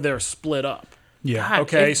 Yeah. where they're split up. Yeah. God,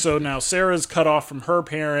 Okay, it- so now Sarah's cut off from her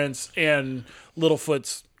parents, and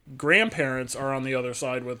Littlefoot's grandparents are on the other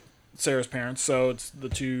side with Sarah's parents. So it's the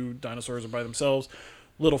two dinosaurs are by themselves.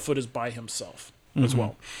 Littlefoot is by himself as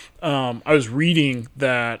well. I was reading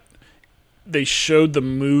that they showed the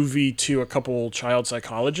movie to a couple child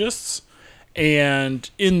psychologists, and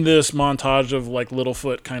in this montage of like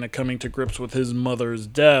Littlefoot kind of coming to grips with his mother's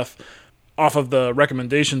death, off of the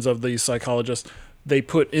recommendations of these psychologists, they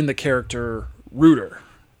put in the character Rooter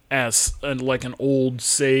as like an old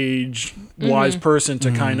sage, wise person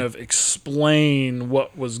to kind of explain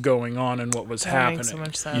what was going on and what was That happening. makes so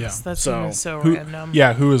much sense. Yeah. That So, seems so Who, random.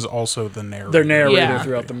 yeah, who is also the narrator. Their narrator Yeah.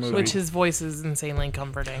 throughout the movie. Which his voice is insanely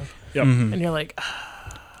comforting. Yep. And you're like,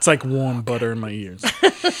 It's like warm butter in my ears.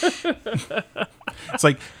 It's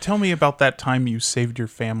like, tell me about that time you saved your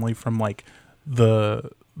family from like the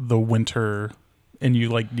winter and you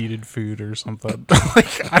like needed food or something.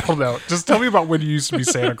 Like, I don't know. Just tell me about when you used to be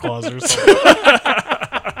Santa Claus or something.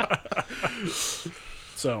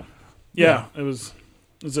 So, yeah.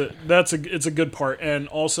 It's a good part. And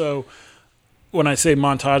also, when I say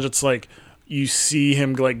montage, it's like you see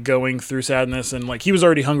him like going through sadness, and like he was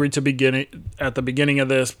already hungry at the beginning of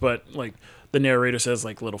this, but like the narrator says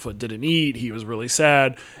like Littlefoot didn't eat, he was really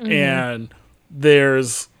sad, and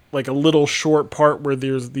there's like a little short part where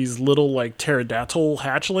there's these little like pterodactyl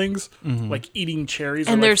hatchlings like eating cherries,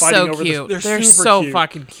 and or, they're like, fighting so over cute. super They're so cute.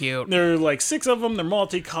 fucking cute. There are like 6 of them. They're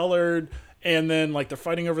multicolored. And then, like, they're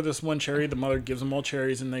fighting over this one cherry. The mother gives them all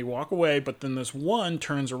cherries, and they walk away. But then this one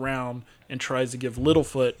turns around and tries to give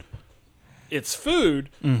Littlefoot its food.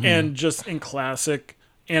 And just in classic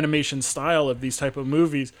animation style of these type of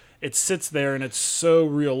movies, it sits there, and it's so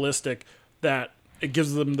realistic that it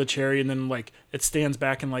gives them the cherry, and then, like, it stands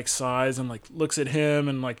back and, like, sighs and, like, looks at him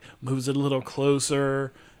and, like, moves it a little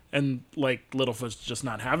closer. And, like, Littlefoot's just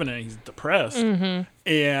not having it. He's depressed.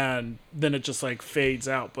 And then it just, like, fades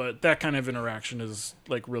out. But that kind of interaction is,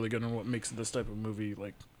 like, really good, and what makes this type of movie,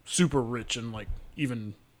 like, super rich and, like,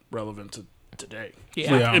 even relevant to today.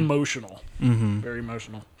 Yeah. Like, Yeah. emotional. Very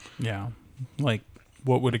emotional. Yeah. Like,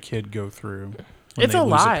 what would a kid go through when It's they a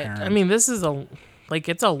lose lot. parent? I mean, this is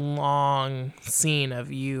it's a long scene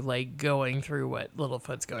of you, like, going through what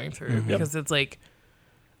Littlefoot's going through. Because it's, like,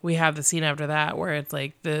 we have the scene after that where it's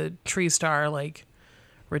like the tree star like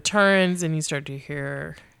returns and you start to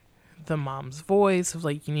hear the mom's voice of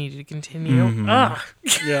like, you need to continue. Ugh.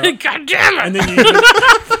 Yeah. God damn it.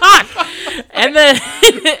 And then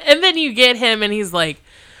you and then you get him and he's like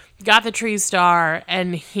got the tree star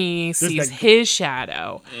and he sees that- his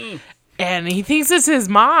shadow. And he thinks it's his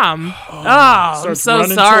mom. Oh, I'm starts so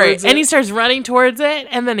running sorry. towards And it. he starts running towards it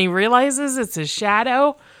and then he realizes it's his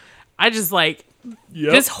shadow. I just like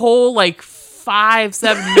this whole like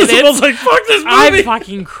 5-7 minutes. I was like, fuck this movie. I'm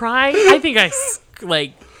fucking crying. I think I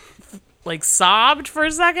like sobbed for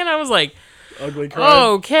a second. I was like, Ugly cry.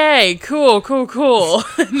 okay, cool.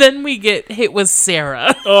 And then we get hit with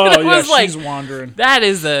Sarah. Oh, It yeah, was like, she's wandering. that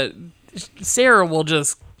is Sarah will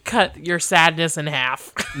just cut your sadness in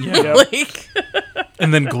half. Yeah. Like,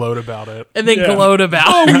 And then gloat about it. and then Yeah. gloat about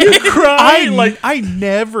it. Cry like I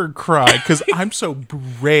never cry because I'm so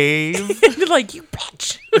brave. Like, you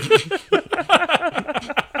bitch.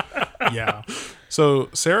 Yeah. So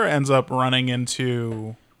Sarah ends up running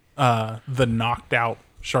into the knocked out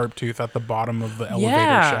Sharptooth at the bottom of the elevator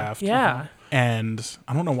shaft. Yeah. And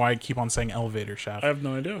I don't know why I keep on saying elevator shaft. I have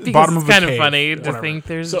no idea. Because Bottom it's of a kind of cave, funny to whatever. think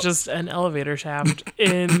there's So- just an elevator shaft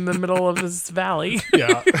in the middle of this valley.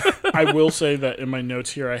 Yeah. I will say that in my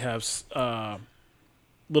notes here, I have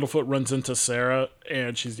Littlefoot runs into Sarah,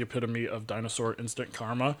 and she's the epitome of dinosaur instant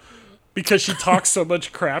karma. Because she talks so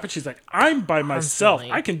much crap, and she's like, I'm by myself.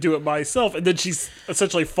 Constantly. I can do it myself. And then she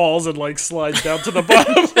essentially falls and like slides down to the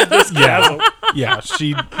bottom of this Yeah. chasm. Yeah.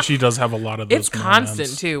 She does have a lot of those It's constant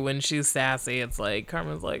moments. too when she's sassy. It's like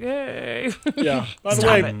Carmen's like, "Hey, Yeah. By the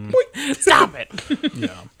Stop way, it. Stop it!"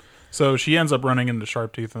 Yeah. So she ends up running into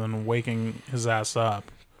Sharptooth and then waking his ass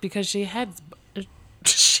up. Because she heads.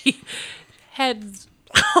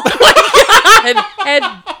 Oh my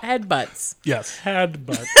god! Head butts. Yes. had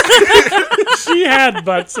butt. She had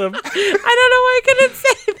butts him. I don't know why I couldn't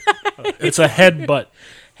say that. It's a head butt,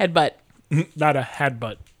 Head butt. not a had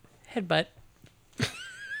butt. Head butt.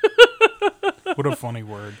 What a funny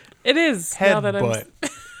word. It is. Head now that butt.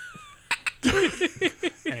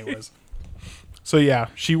 Anyways. So yeah,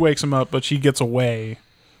 she wakes him up, but she gets away.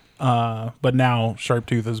 But now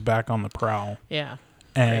Sharptooth is back on the prowl. Yeah.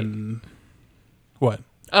 And what?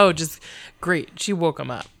 Oh, just great. She woke him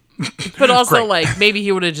up. But also, Great. like, maybe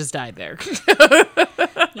he would have just died there.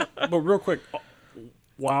 But real quick,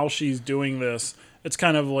 while she's doing this, it's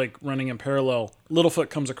kind of like running in parallel. Littlefoot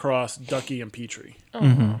comes across Ducky and Petrie.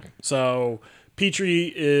 So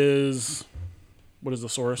Petrie is, what is the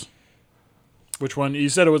source? Which one? You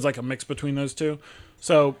said it was like a mix between those two.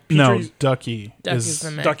 So No, Petrie's, Ducky Ducky's is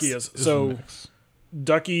the mix. Ducky is. the So mix.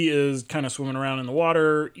 Ducky is kind of swimming around in the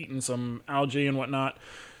water, eating some algae and whatnot.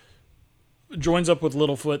 Joins up with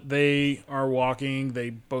Littlefoot. They are walking. They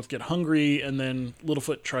both get hungry, and then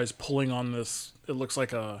Littlefoot tries pulling on this. It looks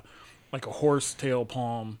like a horse tail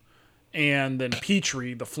palm, and then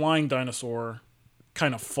Petrie, the flying dinosaur,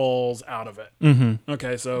 kind of falls out of it. Mm-hmm.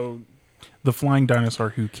 Okay, so The flying dinosaur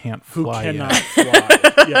who can't who fly cannot yet. fly?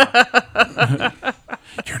 Yeah,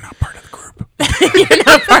 You're not part of the group.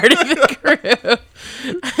 Not part of the group.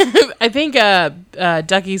 I think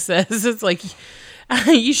Ducky says it's like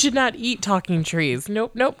you should not eat talking trees.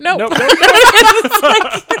 Nope. nope.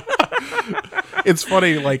 It's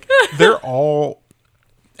funny, like they're all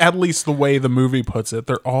at least the way the movie puts it,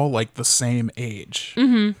 they're all like the same age.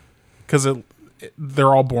 Because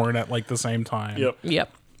they're all born at like the same time.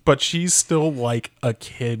 Yep. But she's still like a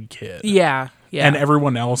kid. Yeah. And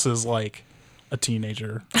everyone else is like a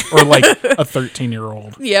teenager or like a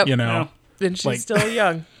 13-year-old. Yep. You know? And she's still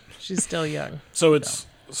young. She's still young. So it's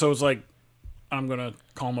like, I'm going to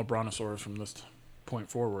call him a brontosaurus from this point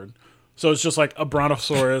forward. So it's just like a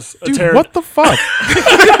brontosaurus. Dude, what the fuck?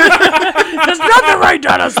 That's not the right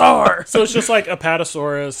dinosaur. So it's just like a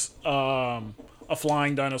patasaurus, a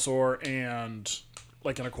flying dinosaur, and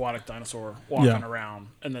like an aquatic dinosaur walking around.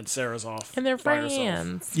 And then Sarah's off. And they're by herself.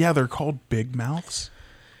 friends. Yeah, they're called big mouths.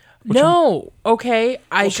 No. Okay.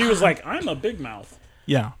 Well, she was like, I'm a big mouth.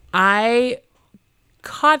 Yeah. I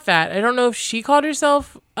caught that. I don't know if she called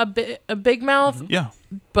herself a big mouth, Yeah.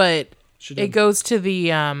 but She it did. goes to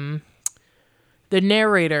the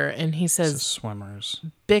narrator, and he It's says swimmers.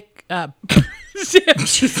 beak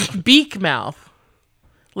mouth,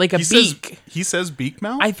 like a beak. He says beak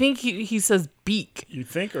mouth? I think he says beak You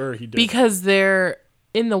think, or he did? because they're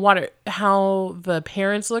in the water. How the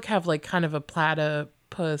parents have like kind of a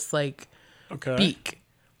platypus like okay. beak.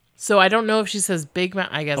 So I don't know if she says big mouth.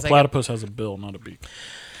 I guess A platypus has a bill, not a beak.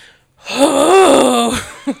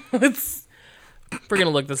 We're gonna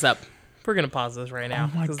look this up. We're gonna pause this right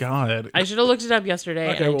now. Oh my god. I should have looked it up yesterday,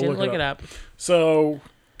 Okay, and I we'll didn't look look it it up. So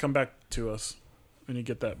come back to us when you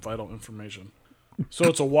get that vital information. So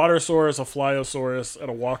it's a watersaurus, a flyosaurus,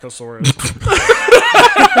 and a walkosaurus.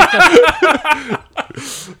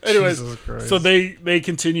 Anyways, Jesus Christ. so they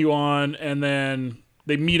continue on, and then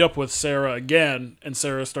they meet up with Sarah again, and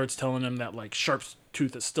Sarah starts telling him that like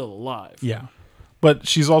Sharptooth is still alive. Yeah. But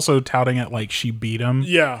she's also touting it like she beat him.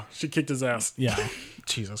 Yeah, she kicked his ass. Yeah.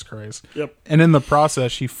 Jesus Christ. Yep. And in the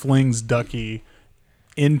process, she flings Ducky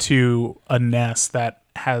into a nest that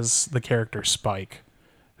has the character Spike,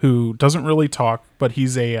 who doesn't really talk, but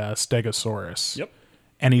he's a stegosaurus. Yep.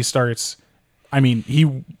 And he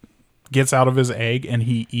he gets out of his egg and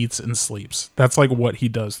he eats and sleeps. That's like what he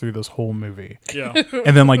does through this whole movie. Yeah.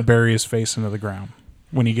 And then like bury his face into the ground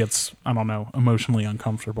when he gets, I don't know, emotionally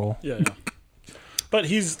uncomfortable. Yeah. But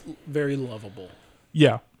he's very lovable.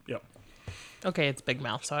 Yeah. Yep. Okay, it's big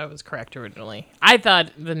mouth, so I was correct originally. I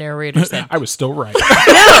thought the narrator said I was still right.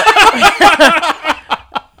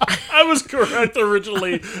 I was correct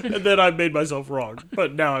originally, and then I made myself wrong.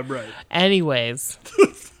 But now I'm right. anyways.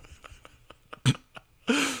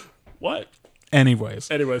 What? Anyways.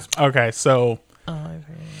 Okay, so Oh, I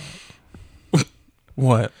forget.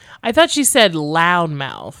 what? I thought she said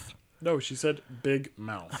loudmouth. No, she said big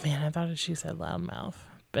mouth. Man, I thought she said loudmouth,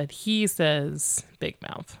 but he says big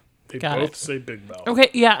mouth. They Got both it. say big mouth. Okay,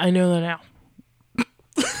 yeah, I know that now.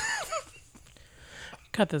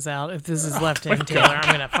 Cut this out. If this is left in, Taylor,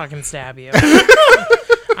 I'm gonna fucking stab you.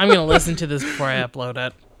 I'm gonna listen to this before I upload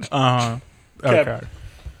it. Okay.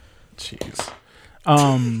 Jeez.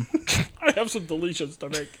 I have some deletions to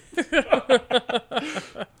make.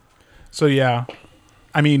 So yeah,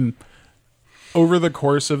 I mean, over the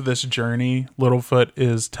course of this journey, Littlefoot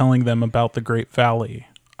is telling them about the Great Valley.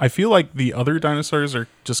 I feel like the other dinosaurs are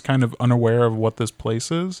just kind of unaware of what this place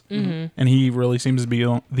is, and he really seems to be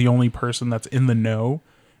the only person that's in the know.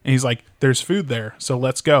 And he's like, "There's food there, so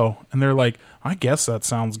let's go." And they're like, "I guess that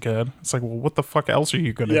sounds good." It's like, well, what the fuck else are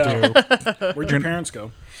you gonna do? Where'd your parents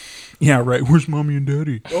go? Yeah, right. Where's mommy and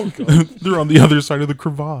daddy? Oh, God. They're on the other side of the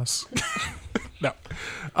crevasse. No.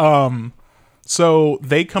 So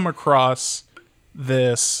they come across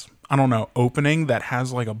this, I don't know, opening that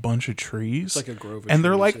has like a bunch of trees. It's like a grove of and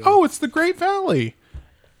they're trees, like, yeah. "Oh, it's the Great Valley."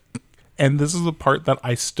 And this is the part that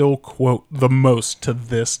I still quote the most to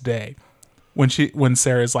this day. When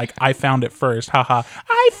Sarah's like, "I found it first. Haha.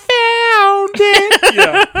 I found it."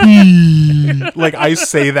 Yeah. Like I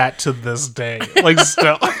say that to this day. Like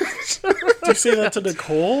still. Did you say that to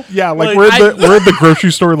Nicole? Yeah, like, Like, we're at the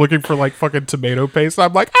grocery store looking for like fucking tomato paste.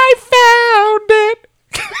 I'm like, "I found it."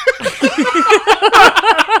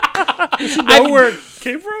 You know where it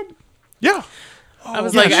came from? Yeah. I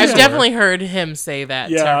was yeah, like, I've sure. definitely heard him say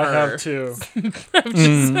that Yeah, to I her. have too.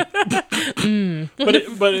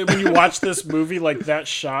 But when you watch this movie, like that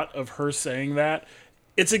shot of her saying that,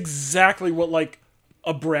 it's exactly what like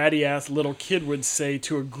a bratty ass little kid would say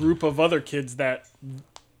to a group of other kids that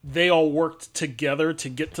they all worked together to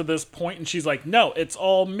get to this point, and she's like, "No, it's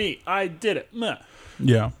all me. I did it." Meh.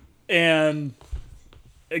 Yeah. And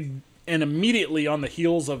immediately on the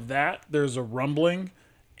heels of that, there's a rumbling.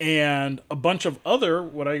 And a bunch of other,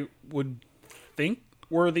 what I would think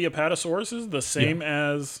were the apatosauruses, the same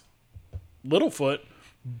as Littlefoot,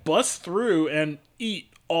 bust through and eat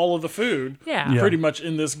all of the food Yeah. Yeah. pretty much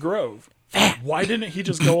in this grove. Why didn't he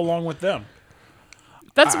just go along with them?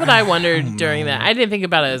 That's what I wondered during that. I didn't think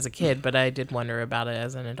about it as a kid, but I did wonder about it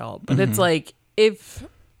as an adult. But it's like, if,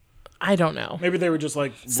 I don't know. Maybe they were just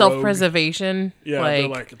like Self-preservation. rogue. Yeah, they're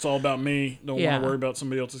like, it's all about me. Don't Yeah. want to worry about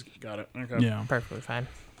somebody else's. Got it. Okay. Yeah. Perfectly fine.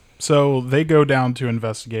 So they go down to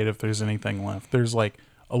investigate if there's anything left. There's like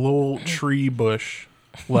a little tree bush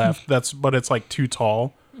left. But it's like too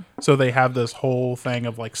tall. So they have this whole thing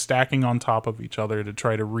of like stacking on top of each other to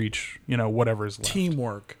try to reach, whatever is left.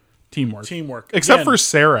 Teamwork. Teamwork. Except for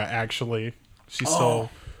Sarah, actually. She's still...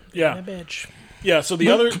 Yeah. A bitch. Yeah, so the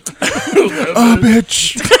other...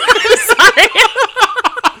 bitch!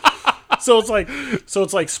 So it's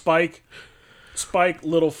like Spike,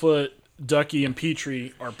 Littlefoot, Ducky, and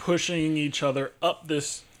Petrie are pushing each other up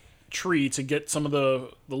this tree to get some of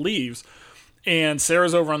the leaves. And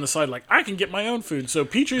Sarah's over on the side like, I can get my own food. So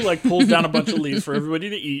Petrie like pulls down a bunch of leaves for everybody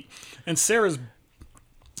to eat. And Sarah's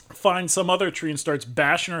finds some other tree and starts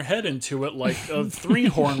bashing her head into it like a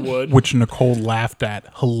 3-horn would. Which Nicole laughed at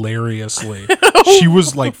hilariously. She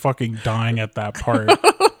was like fucking dying at that part.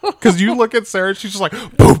 Because you look at Sarah, she's just like,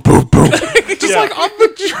 boom, boom, boom. Just like on the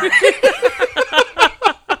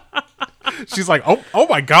tree. She's like, oh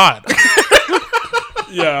my God.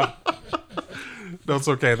 Yeah. No, it's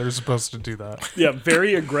okay. They're supposed to do that. Yeah,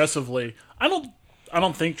 very aggressively. I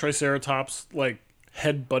don't think Triceratops like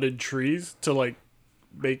head-butted trees to like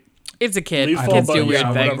make It's a kid. leaves fall, Kids but do weird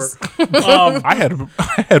yeah, things. whatever. I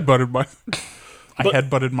headbutted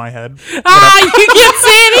my head. You can't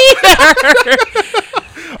say it either.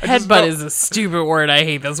 Headbutt is a stupid word. I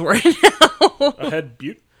hate this word. A head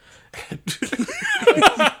butte.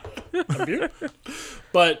 A butte.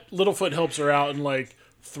 But Littlefoot helps her out and like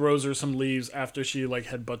throws her some leaves after she like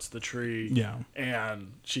headbutts the tree. Yeah.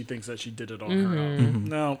 And she thinks that she did it on her own.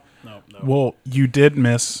 No. Well, you did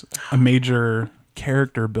miss a major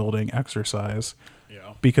character building exercise.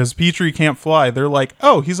 Yeah. Because Petrie can't fly. They're like,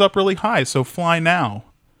 oh, he's up really high, so fly now.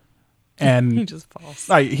 And He just falls.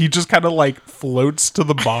 he just kind of like floats to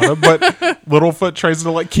the bottom, but Littlefoot tries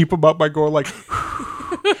to like keep him up by going like,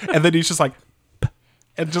 and then he's just like,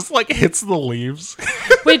 and just like hits the leaves.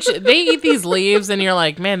 Which they eat these leaves, and you're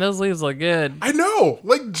like, man, those leaves look good. I know,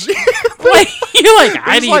 like, Like you're like,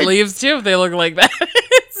 I'd eat like- leaves too if they look like that.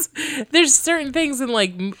 There's certain things in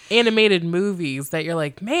like animated movies that you're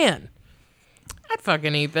like, man, I'd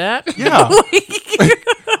fucking eat that. Yeah.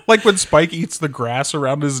 Like when Spike eats the grass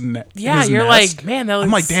around his neck. Yeah, you're like, man, that looks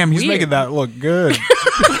I'm like, damn, he's weird. making that look good.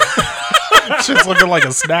 Shit's looking like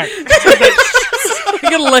a snack.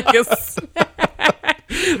 like a snack.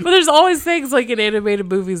 But there's always things like in animated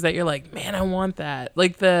movies that you're like, man, I want that.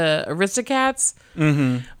 Like the Aristocats.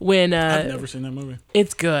 Mm-hmm. When I've never seen that movie.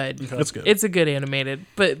 it's good. That's good. It's a good animated,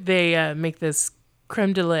 but they make this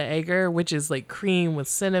creme de la egger, which is like cream with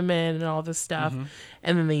cinnamon and all this stuff,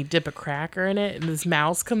 and then they dip a cracker in it, and this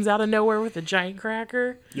mouse comes out of nowhere with a giant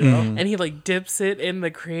cracker, and he like dips it in the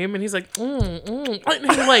cream, and he's like, and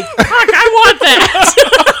he's like, fuck, I want that.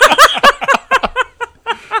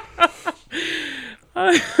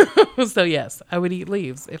 So yes, I would eat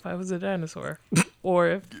leaves if I was a dinosaur,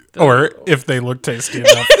 or if they look tasty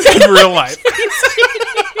enough in real life.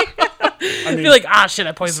 I'd be like, shit,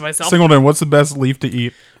 I poisoned myself. Singleton, what's the best leaf to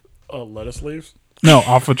eat? Lettuce leaves No,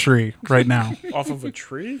 off a tree right now. off of a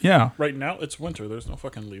tree. Yeah. Right now it's winter. There's no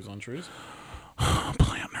fucking leaves on trees.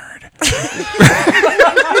 Plant nerd.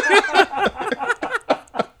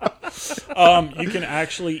 You can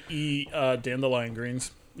actually eat dandelion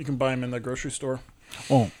greens. You can buy them in the grocery store.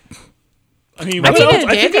 Oh, I mean, I've what eaten else?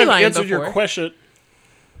 I think I've dandelion answered your before. question.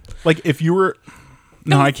 like if you were...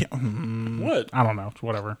 No, I can't. What? I don't know.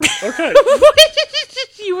 Whatever. Okay.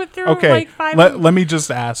 You went through Okay. like 5 Let me just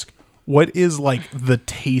ask. What is like the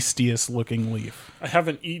tastiest looking leaf? I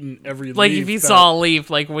haven't eaten every like leaf if you that- saw a leaf,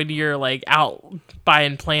 like when you're like out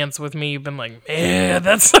buying plants with me, you've been like, man,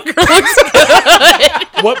 that sucker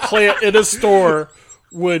looks what plant in a store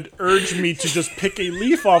would urge me to just pick a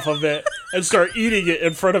leaf off of it and start eating it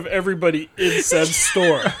in front of everybody in said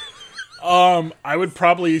store. I would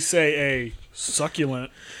probably say a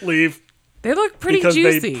succulent leaf They look pretty because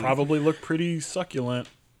juicy. they probably look pretty succulent.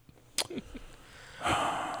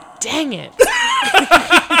 Dang it.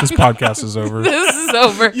 This podcast is over. This is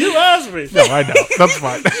over. You asked me. No, I know. That's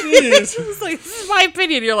fine. Jeez. It's like, this is my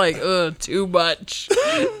opinion. You're like, too much.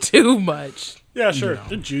 Too much. Yeah, sure.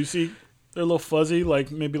 They're juicy. They're a little fuzzy,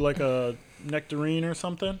 like maybe like a nectarine or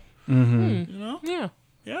something. Mm-hmm. You know? Yeah.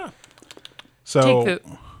 Yeah. So Take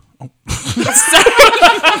the...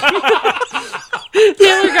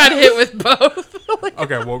 Taylor got hit with both.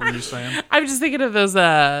 okay, what were you saying? I'm just thinking of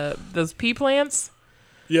those pea plants.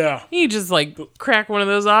 Yeah. You just like crack one of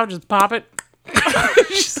those off, just pop it.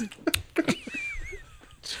 Just-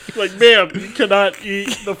 Like, ma'am, you cannot eat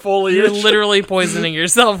the foliage. you're literally poisoning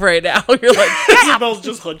yourself right now. You're like, Isabel's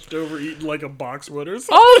just hunched over eating like a boxwood or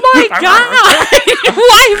something. oh my god!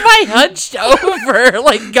 Why am I hunched over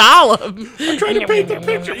like Gollum? Trying to paint the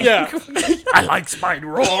picture. Yeah. I like spine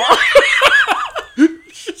raw.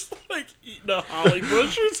 Just like eating a holly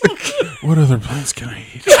bush or something. What other plants can I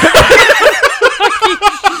eat?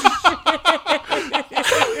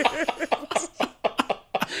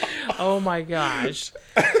 Oh my gosh.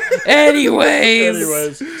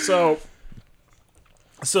 Anyways, so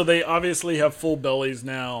they obviously have full bellies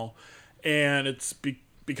now, and it's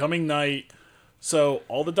becoming night. So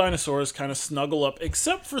all the dinosaurs kind of snuggle up,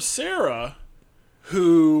 except for Sarah,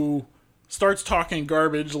 who starts talking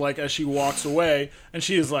garbage like as she walks away, and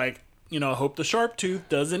she is like, I hope the sharp tooth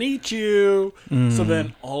doesn't eat you. So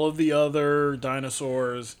then all of the other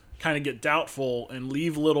dinosaurs kind of get doubtful and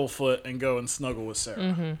leave Littlefoot and go and snuggle with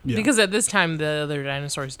Sarah. Yeah. because at this time the other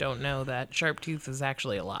dinosaurs don't know that Sharptooth is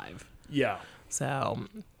actually alive. Yeah. So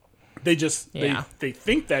They just Yeah. they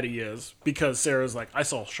think that he is because Sarah's like, I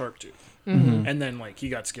saw Sharptooth, and then like he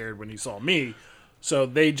got scared when he saw me, so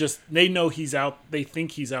they know he's out. They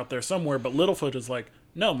think he's out there somewhere, but Littlefoot is like,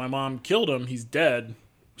 no, my mom killed him. He's dead.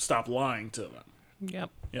 Stop lying to them. yep.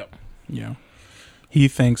 Yep. Yeah. He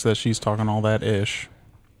thinks that she's talking all that ish.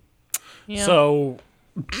 Yeah. So,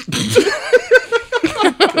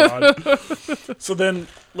 God. So then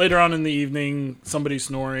later on in the evening, somebody's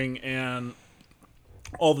snoring and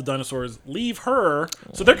all the dinosaurs leave her.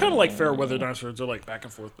 So they're kind of like fair weather dinosaurs. They're like back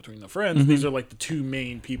and forth between the friends. These are like the two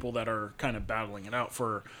main people that are kind of battling it out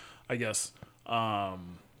for, I guess,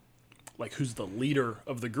 like who's the leader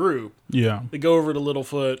of the group. Yeah. They go over to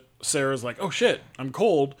Littlefoot. Sarah's like, oh shit, I'm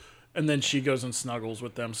cold. And then she goes and snuggles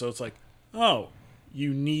with them. So it's like, oh,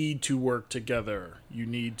 you need to work together. You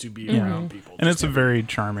need to be around people. And it's a very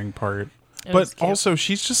charming part. It But was cute. also,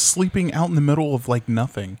 she's just sleeping out in the middle of like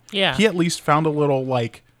nothing. Yeah. He at least found a little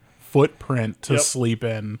like footprint to Yep. sleep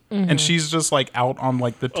in. Mm-hmm. And she's just like out on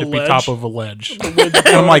like the tippy ledge. top of a ledge. I'm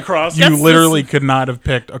I'm like, across. you That's literally could not have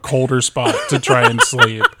picked a colder spot to try and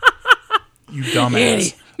sleep. You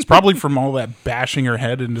dumbass. It's probably from all that bashing her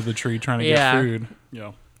head into the tree trying to Yeah. get food.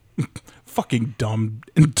 Yeah. Fucking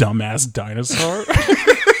dumbass dinosaur.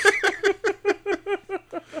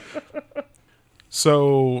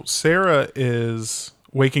 So Sarah is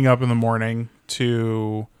waking up in the morning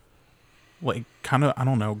to like kind of, I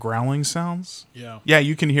don't know, growling sounds. Yeah. Yeah,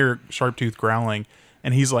 you can hear Sharptooth growling,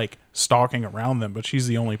 and he's like stalking around them, but she's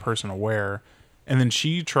the only person aware. And then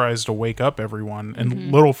she tries to wake up everyone,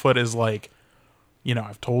 and Littlefoot is like,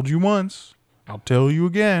 I've told you once, I'll tell you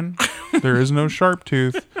again, there is no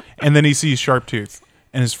Sharptooth. And then he sees Sharptooth,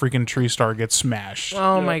 and his freaking tree star gets smashed.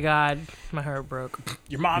 Oh Yeah. my god, my heart broke.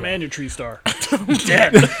 Your mom and your tree star.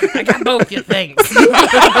 Dead. I got both your things.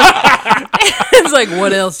 It's like,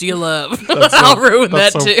 what else do you love? I'll ruin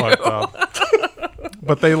that That's so too. fucked up.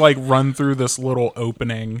 But they like run through this little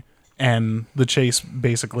opening, and the chase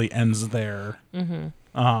basically ends there.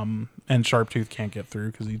 And Sharptooth can't get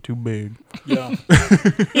through because he's too big. Yeah.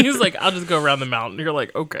 He's like, I'll just go around the mountain. You're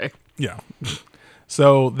like, okay. Yeah.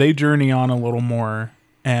 So they journey on a little more,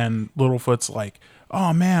 and Littlefoot's like,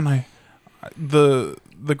 "Oh man, the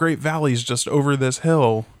Great Valley's just over this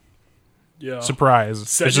hill." Yeah. Surprise!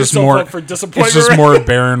 Set it's just yourself more. up for disappointment. It's just more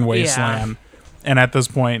barren wasteland. And at this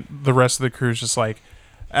point, the rest of the crew's just like,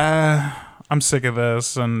 I'm sick of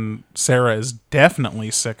this. And Sarah is definitely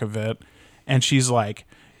sick of it. And she's like,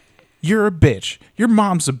 you're a bitch. Your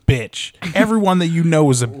mom's a bitch. Everyone that you know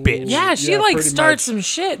is a bitch. Yeah, she Yeah, like pretty starts much. some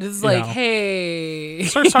shit. It's like, Yeah. hey.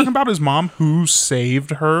 Starts talking about his mom who saved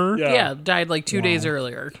her. Yeah. Yeah, died like 2 days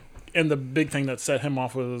earlier. And the big thing that set him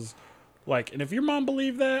off was like, and if your mom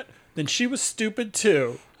believed that, then she was stupid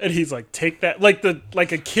too. And he's like, take that, like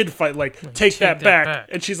a kid fight, like take that back.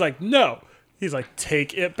 And she's like, no. He's like,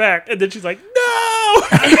 take it back. And then she's like, no.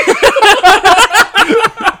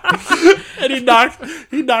 And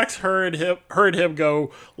he knocks her and him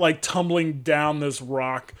go like tumbling down this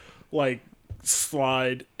rock like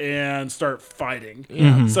slide and start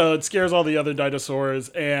fighting. So it scares all the other dinosaurs,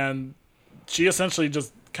 and she essentially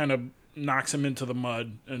just kind of knocks him into the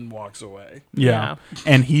mud and walks away. Yeah.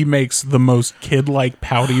 And he makes the most kid-like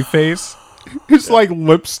pouty face. His like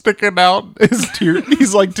lips sticking out.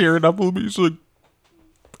 He's like tearing up a little bit. He's like,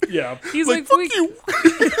 Yeah. He's like, fuck you.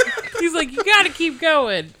 He's like, you gotta keep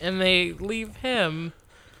going. And they leave him.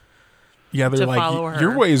 Yeah, they're To follow like, her.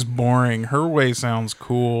 your way's boring. Her way sounds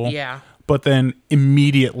cool. Yeah. But then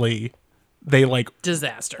immediately they like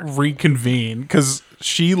Disaster. reconvene because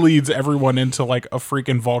she leads everyone into like a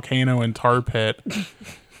freaking volcano and tar pit.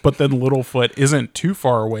 But then Littlefoot isn't too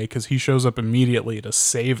far away because he shows up immediately to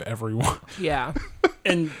save everyone. Yeah.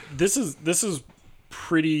 And this is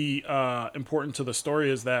pretty important to the story,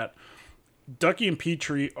 is that Ducky and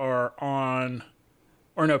Petrie are on,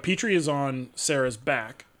 or no, Petrie is on Sarah's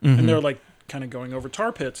back, and they're like kind of going over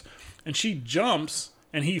tar pits, and she jumps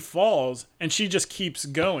and he falls, and she just keeps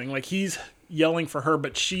going. Like, he's yelling for her,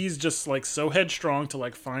 but she's just like so headstrong to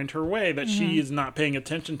like find her way that she is not paying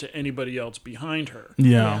attention to anybody else behind her.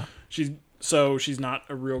 Yeah. She's not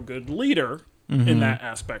a real good leader in that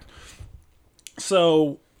aspect.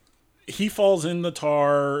 So he falls in the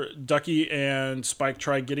tar. Ducky and Spike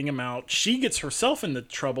try getting him out. She gets herself into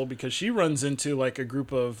trouble because she runs into like a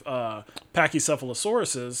group of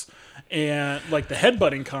Pachycephalosauruses, and like the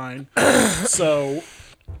headbutting kind. So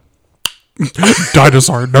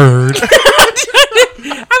Dinosaur nerd.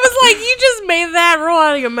 I was like, you just made that roll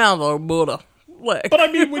out of your mouth, oh Buddha. Like, but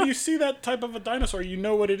I mean, when you see that type of a dinosaur, you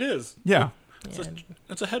know what it is. Yeah.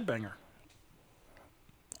 It's a headbanger.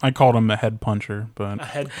 I called him a head puncher, but A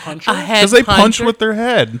head puncher? a head because they punch puncher? with their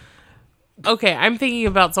head. Okay, I'm thinking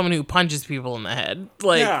about someone who punches people in the head.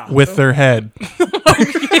 Like, Yeah. With their head.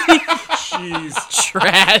 Jeez.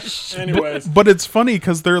 trash. Anyways. But it's funny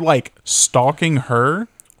because they're like stalking her,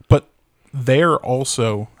 but they're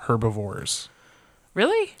also herbivores.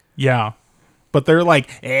 Really? Yeah. But they're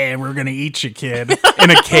like, we're going to eat you, kid, in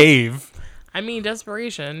a cave. I mean,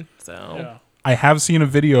 desperation, so. Yeah. I have seen a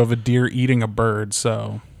video of a deer eating a bird,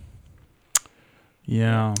 so.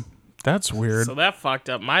 Yeah. That's weird. So that fucked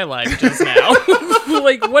up my life just now.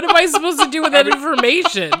 Like, what am I supposed to do with that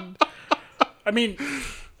information? I mean,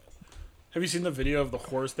 have you seen the video of the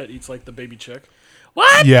horse that eats like the baby chick?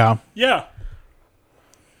 What? Yeah. Yeah.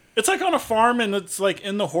 It's like on a farm, and it's like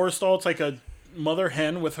in the horse stall. It's like a mother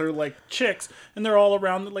hen with her like chicks, and they're all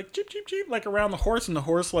around like cheep cheep cheep, like around the horse, and the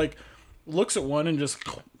horse like looks at one and just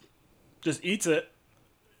eats it.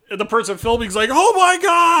 And the person filming's like, "Oh my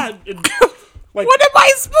god!" And, like, What am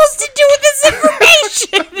I supposed to do with this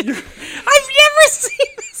information? I've never seen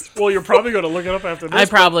this. well, you're probably going to look it up after this. I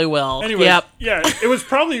probably will. Anyways, Yep. yeah, it was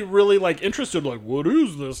probably really like interested, like, what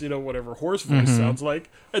is this? You know, whatever horse voice sounds like,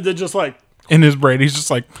 and then just like, In his brain, he's just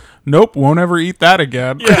like, nope, won't ever eat that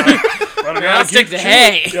again. yeah, I'll stick to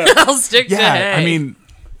hay. Yeah. I'll stick to hay. I mean,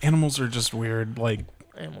 animals are just weird. Like,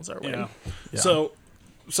 animals are weird. yeah.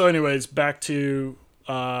 So anyways, back to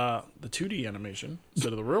the 2D animation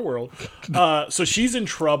instead of the real world. So she's in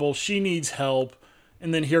trouble. She needs help,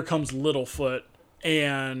 and then here comes Littlefoot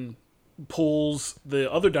and pulls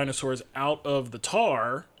the other dinosaurs out of the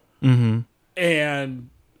tar, and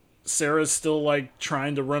Sarah's still like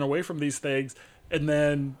trying to run away from these things, and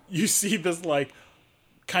then you see this like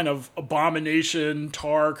kind of abomination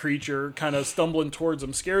tar creature kind of stumbling towards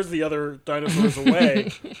them, scares the other dinosaurs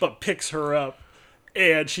away, but picks her up,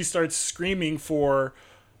 and she starts screaming for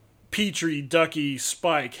Petrie, Ducky,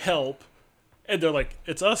 Spike, help, and they're like,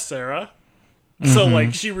 "It's us, Sarah." So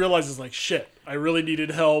like she realizes like, shit, I really needed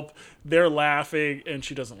help. They're laughing, and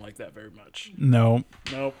she doesn't like that very much. no.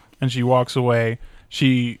 Nope. And she walks away.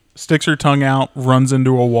 She sticks her tongue out, runs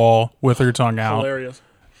into a wall with her tongue out. Hilarious.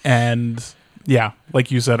 And yeah, like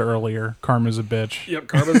you said earlier, karma's a bitch. Yep,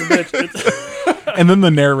 Karma's a bitch. It's- And then the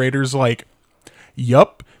narrator's like,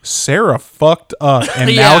 yup, Sarah fucked up. And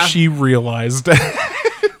Yeah. now she realized.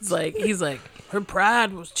 He's like, her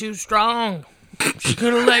pride was too strong. She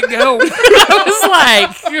couldn't let go. I was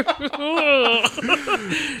like,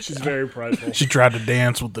 she's very prideful. She tried to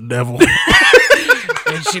dance with the devil.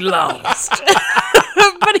 and she lost.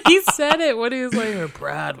 But he said it when he was like, her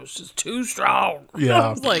pride was just too strong. Yeah. I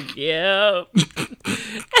was like, yeah.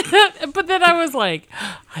 But then I was like,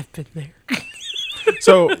 I've been there.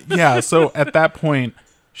 So at that point,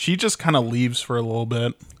 she just kind of leaves for a little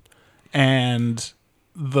bit. And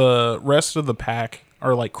the rest of the pack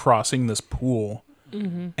are like crossing this pool.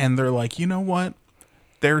 And they're like, you know what?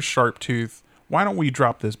 There's Sharptooth. Why don't we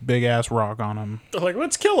drop this big ass rock on him? They're like,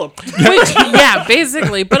 let's kill him. Which, yeah,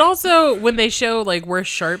 basically. But also, when they show like where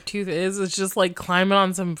Sharptooth is, it's just like climbing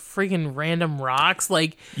on some freaking random rocks,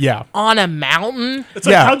 like Yeah. on a mountain. It's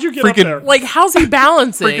like, how'd you get up freaking- there? Like, how's he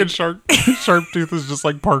balancing? Freaking Sharptooth is just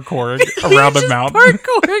like parkouring around the He's just mountain.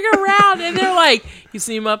 parkouring around, and they're like, "You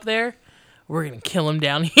see him up there? We're gonna kill him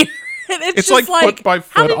down here." And It's just like foot by how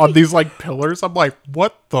foot did on he- these like pillars. I'm like,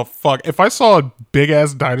 what the fuck? If I saw a big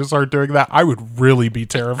ass dinosaur doing that, I would really be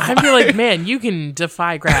terrified. I'd be like, man, you can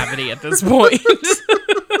defy gravity at this point.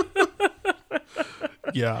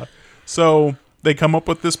 Yeah. So they come up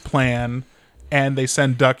with this plan, and they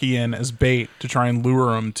send Ducky in as bait to try and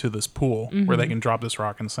lure him to this pool where they can drop this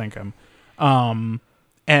rock and sink him.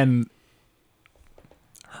 And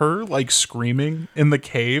her like screaming in the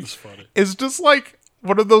cave is just like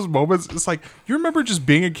one of those moments. It's like, you remember just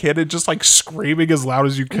being a kid and just like screaming as loud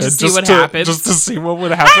as you could just to see what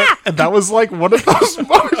would happen. And that was like one of those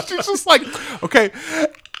moments. She's just like, okay,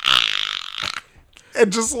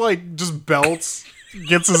 and just belts.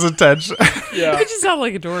 Gets his attention. Yeah. It just sounded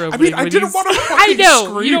like a door opening. I mean, I didn't want to I know.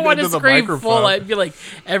 scream You don't want to into the scream microphone. full. I'd be like,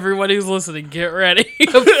 everyone who's listening, get ready.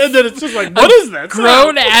 And then it's just like, what is that?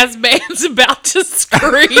 Grown ass man's about to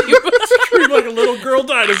scream. Scream like a little girl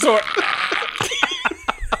dinosaur.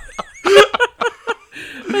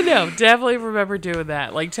 But no, definitely remember doing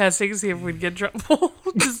that. Like testing to see if we'd get in trouble.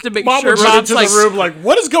 Just to make Mom sure would run Mom's into like, the room like,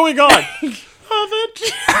 what is going on? Stop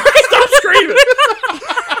screaming.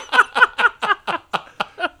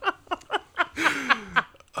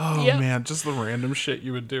 Oh Yep. man, just the random shit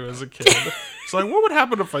you would do as a kid. It's like, what would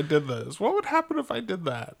happen if I did this? What would happen if I did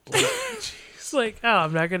that? Like, it's like, oh,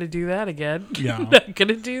 I'm not going to do that again. Yeah. I'm not going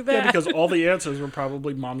to do that. Yeah, because all the answers were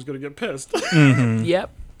probably mom's going to get pissed. Yep.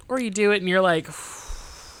 Or you do it and you're like,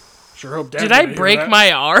 Sure hope Dad did I didn't hear break that.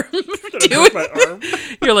 my arm? Did I break my arm?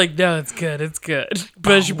 You're like, no, it's good. It's good.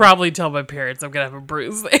 But I should probably tell my parents I'm going to have a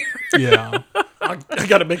bruise there. yeah. I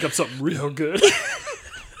got to make up something real good.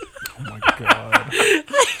 Oh my god.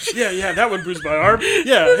 Yeah, that would bruise my arm.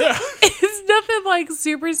 Yeah. It's nothing like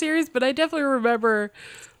super serious, but I definitely remember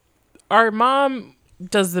our mom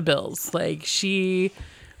does the bills. Like, she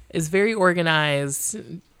is very organized,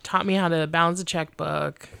 taught me how to balance a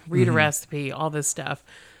checkbook, read a recipe, all this stuff.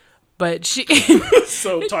 But she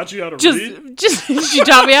So taught you how to read? just she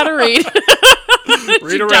taught me how to read.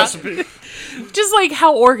 Read a recipe. Just like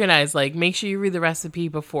how organized, like make sure you read the recipe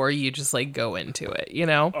before you just like go into it, you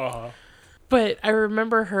know? Uh-huh. But I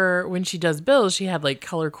remember her when she does bills, she had like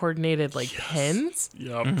color coordinated like pens.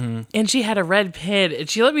 Yep. And she had a red pen and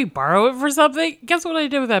she let me borrow it for something. Guess what I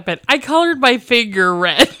did with that pen? I colored my finger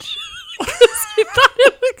red. Because I thought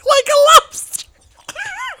it looked like a lobster.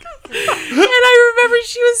 And I remember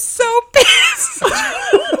she was so pissed. So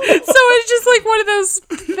it's just like one of those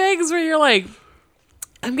things where you're like,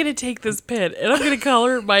 I'm going to take this pen and I'm going to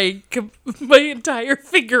color my entire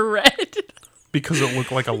finger red. Because it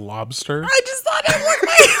looked like a lobster. I just thought it looked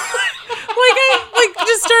like I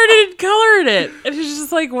just started coloring it. And it's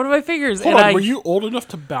just like one of my fingers. Hold and on, were you old enough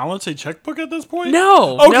to balance a checkbook at this point?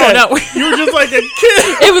 No. Okay. No. You were just like a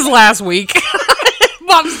kid. It was last week.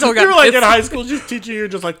 Mom still got You were like in pissed. high school just teaching you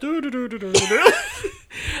just like do.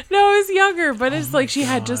 No, I was younger, but it's like she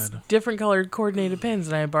had just different colored coordinated pens,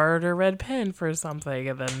 and I borrowed her red pen for something,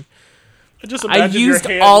 and then I used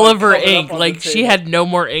all of her ink. Like she had no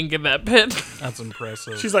more ink in that pen. That's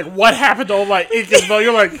impressive. She's like, what happened to all my ink, Isabel?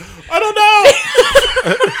 You're like, I don't know.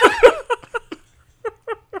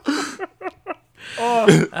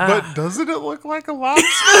 But doesn't it look like a lobster?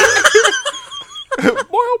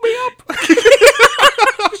 Boil me up.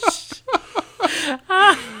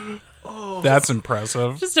 That's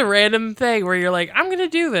impressive. Just a random thing where you're like, I'm gonna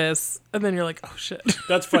do this, and then you're like, oh shit.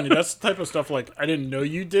 That's funny. That's the type of stuff like I didn't know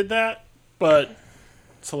you did that, but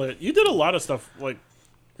so like, you did a lot of stuff. Like,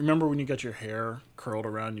 remember when you got your hair curled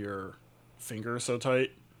around your finger so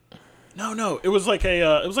tight? No, it was like a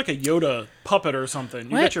Yoda puppet or something.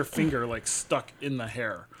 You What? got your finger like stuck in the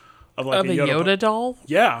hair of like Of a Yoda doll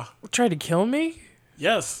Yeah. tried to kill me.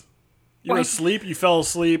 Yes. You were Why? asleep. You fell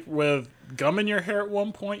asleep with gum in your hair at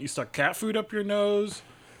one point. You stuck cat food up your nose.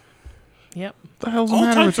 Yep. What the hell's the All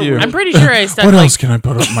matter types with of you? I'm pretty sure I stuck What like else can I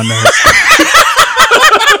put up my nose?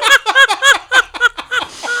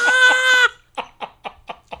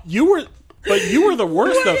 You were the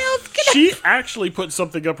worst though. She actually put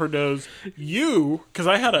something up her nose. Because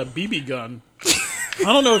I had a BB gun. I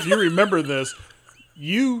don't know if you remember this.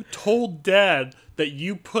 You told Dad that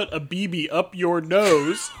you put a BB up your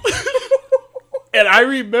nose. And I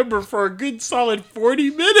remember for a good solid 40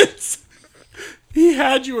 minutes, he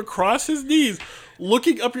had you across his knees,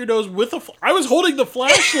 looking up your nose with I was holding the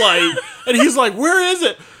flashlight, and he's like, "Where is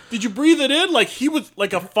it? Did you breathe it in?" Like he was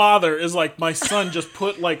like a father is like, my son just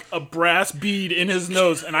put like a brass bead in his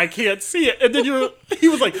nose, and I can't see it. And then he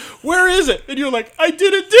was like, "Where is it?" And you're like, "I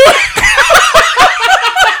didn't do it."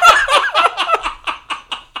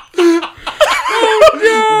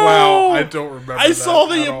 Wow, I don't remember. I that saw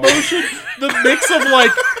the at all. emotion,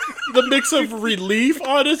 the mix of relief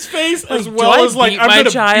on his face, as do well I as like, beat I'm my gonna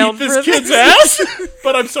child beat for this kid's this? ass,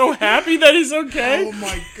 but I'm so happy that he's okay. Oh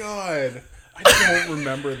my god. I don't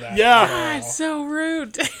remember that. Yeah. God, so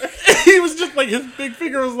rude. He was just like, his big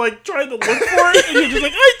finger was like trying to look for it, and you're just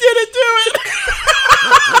like, I didn't do it.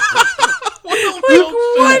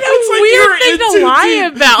 What a weird thing to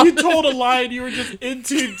lie about. You told a lie and you were just in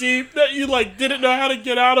too deep that you like didn't know how to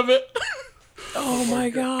get out of it. Oh my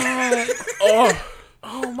god.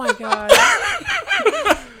 Oh my god.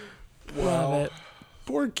 Love it.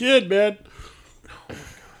 Poor kid, man.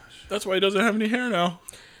 That's why he doesn't have any hair now.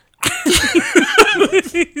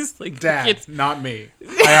 He's like, Dad, not me.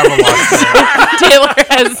 I have a lot of hair. Taylor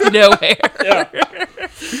has no hair. Yeah. I'm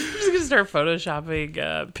just gonna start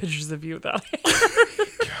photoshopping pictures of you without hair.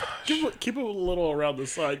 Keep it a little around the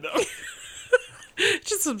side, though.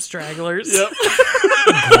 Just some stragglers. Yep.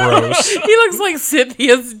 Gross. He looks like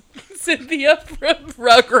Cynthia from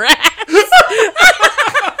Rugrats.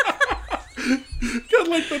 Got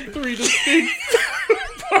like the 3 distinct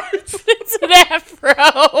parts. It's an afro.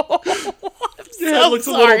 Yeah, it looks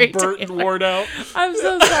sorry, a little burnt and Taylor. worn out. I'm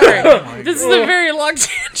so sorry. This is a very long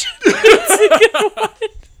tangent.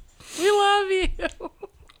 We love you.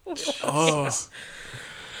 Oh.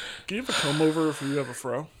 Can you have a comb over if you have a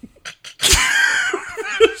fro?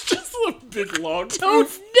 It's just a big long Oh,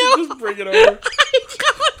 tooth. no. Just bring it over.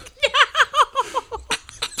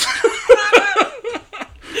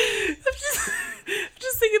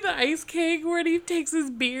 Just thinking the Ice King where he takes his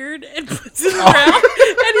beard and puts it around,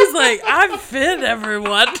 and he's like, "I'm fit,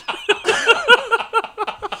 everyone."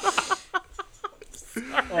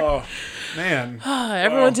 Oh, Man.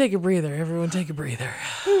 Everyone take a breather. Everyone take a breather.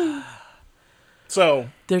 so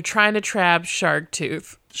They're trying to trap Shark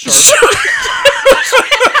Tooth.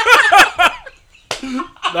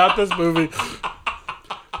 not this movie.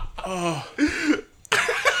 Oh.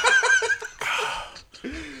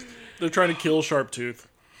 They're trying to kill Sharptooth.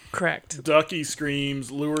 Correct. Ducky screams,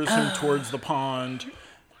 lures him towards the pond,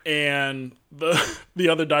 and the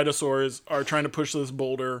other dinosaurs are trying to push this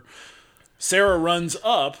boulder. Sarah runs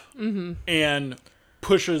up and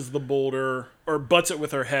pushes the boulder, or butts it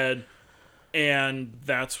with her head, and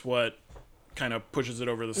that's what kind of pushes it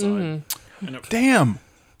over the side. And it, Damn.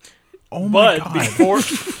 Oh my but god. before,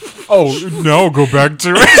 Oh no, go back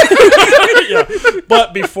to it. yeah,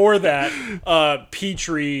 but before that,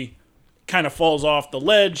 Petrie kind of falls off the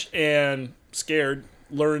ledge and, scared,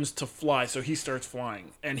 learns to fly. So he starts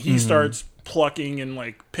flying, and he starts plucking and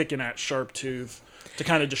like picking at Sharptooth to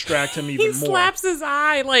kind of distract him even He more. slaps his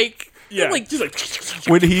eye like He's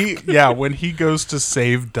like when he goes to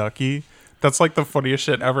save Ducky, that's like the funniest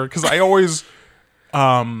shit ever. Because I always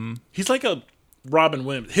he's like a Robin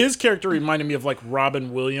Williams. His character reminded me of like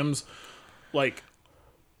Robin Williams, like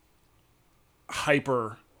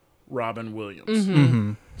hyper Robin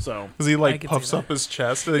Williams. So because he I like could puffs see that. up his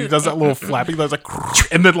chest and he does that little flapping that's like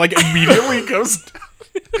and then like immediately goes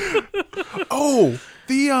oh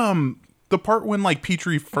the part when like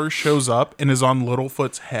Petrie first shows up and is on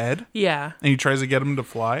Littlefoot's head yeah. and he tries to get him to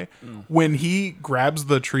fly, when he grabs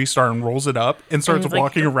the tree star and rolls it up and starts he's like,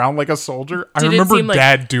 walking around like a soldier, I Did it remember seem like-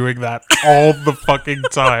 Dad doing that all the fucking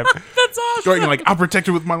time. That's awesome. Going like, I'll protect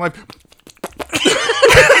you with my life.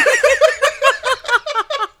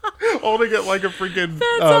 Holding it like a freaking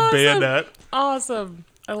awesome. bayonet. Awesome.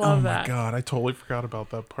 I love Oh that. my god, I totally forgot about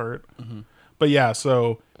that part. But yeah,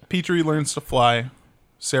 so Petrie learns to fly.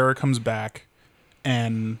 Sarah comes back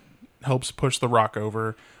and helps push the rock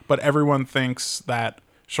over. But everyone thinks that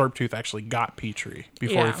Sharptooth actually got Petrie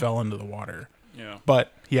before he Yeah. fell into the water. yeah.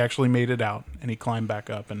 But he actually made it out and he climbed back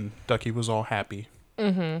up and Ducky was all happy.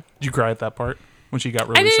 Did you cry at that part when she got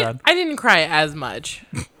really sad? I didn't cry as much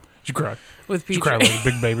Did you cry? with Did you Petrie. cry like a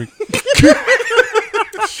big baby?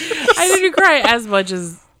 I didn't cry as much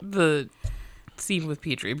as the scene with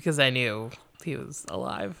Petrie because I knew he was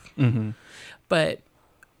alive. But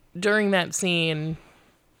during that scene,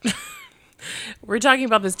 we're talking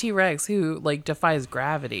about this T-Rex who like defies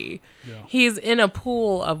gravity. Yeah. He's in a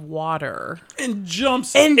pool of water And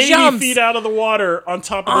jumps And 80 jumps feet out of the water on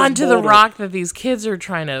top of onto this the boulder. rock that these kids are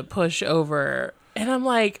trying to push over. And I'm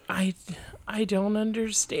like, I don't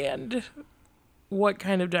understand what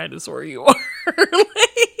kind of dinosaur you are.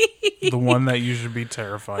 The one that you should be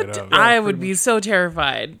terrified of. I would be so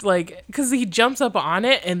terrified, like, because he jumps up on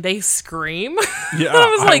it and they scream. Yeah, I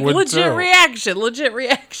was like, would legit too.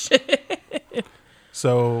 reaction.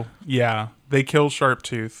 So yeah, they kill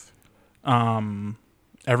Sharptooth.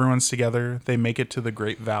 Everyone's together. They make it to the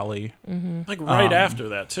Great Valley. Like right after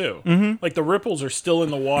that too. Like the ripples are still in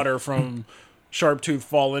the water from Sharptooth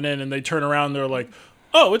falling in, and they turn around and they're like,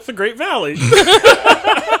 oh, it's the Great Valley.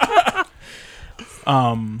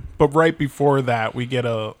 But right before that, we get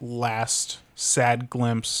a last sad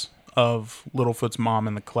glimpse of Littlefoot's mom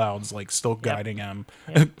in the clouds, like still guiding him.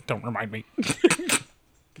 Don't remind me.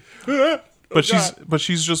 But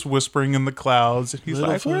she's just whispering in the clouds, and he's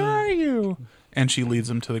like, "Where are you?" And she leads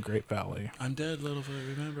him to the Great Valley, I'm dead,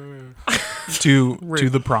 Littlefoot. Remember? to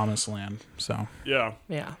the Promised Land. So Yeah,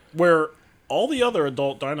 Yeah. where all the other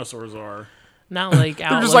adult dinosaurs are. Not like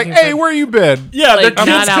out they're just like, looking "Hey, for, where you been?" Yeah, like their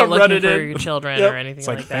not kids out come looking running for in. your children Yep. or anything It's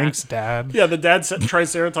like, like "Thanks, Dad." Yeah, the dad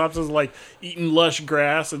Triceratops is like eating lush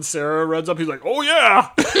grass, and Sarah runs up. He's like, "Oh yeah,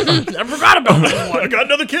 that. I forgot about that I one. got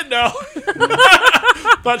another kid now."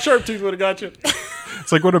 Thought Sharptooth would have got you.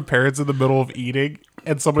 It's like when a parent's in the middle of eating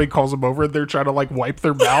and somebody calls them over and they're trying to like wipe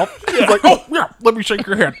their mouth. It's like, "Oh yeah, let me shake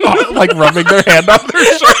your hand," like rubbing their hand on their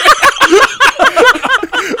shirt.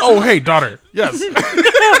 Oh hey, daughter. Yes. Hey,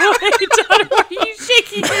 daughter, why are you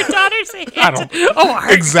shaking your daughter's hand? I don't. Oh,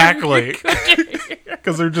 are Exactly.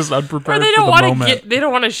 Because they're just Or unprepared they for don't the want to moment. get. They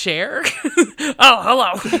don't want to share. Oh,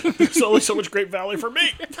 hello. There's only so much Great Valley for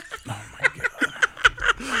me. Oh my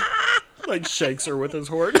god! Like shakes her with his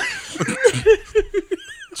horn.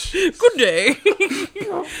 Good day.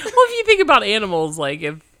 Well, if you think about animals, like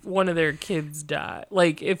if one of their kids die,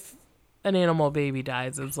 like if an animal baby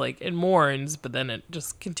dies, it's like it mourns, but then it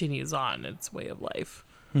just continues on its way of life.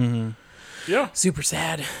 Yeah, Super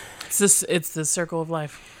sad. It's the circle of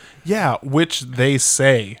life. Yeah, which they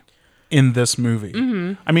say in this movie.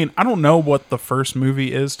 I mean, I don't know what the first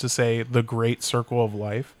movie is to say the great circle of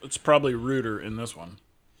life. it's probably ruder in this one.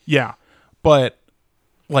 Yeah, but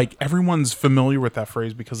like everyone's familiar with that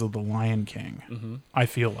phrase because of the Lion King. I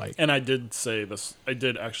feel like. And I did say this. I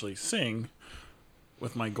did actually sing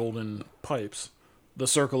with my golden pipes the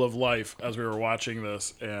circle of life as we were watching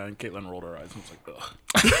this, and Caitlin rolled her eyes and was like,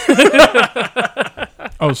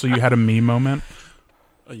 "Ugh." Oh, so you had a me moment?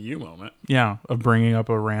 A you moment. Yeah, of bringing up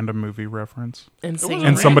a random movie reference And singing. wasn't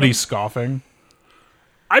and random. somebody scoffing.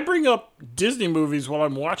 I bring up Disney movies while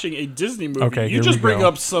I'm watching a Disney movie. Okay, you here just we bring go.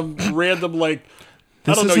 up some random I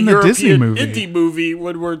This don't know, isn't a European Disney movie. indie movie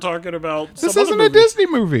when we're talking about This some isn't other a movie. Disney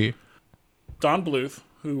movie. Don Bluth,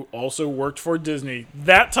 who also worked for Disney,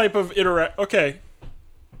 that type of Okay,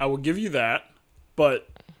 I will give you that, but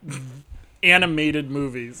animated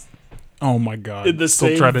movies Oh my god! in the Still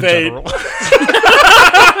same try to vein. general.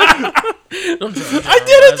 I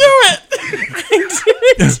didn't do it.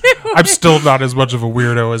 I'm still not as much of a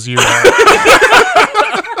weirdo as you are.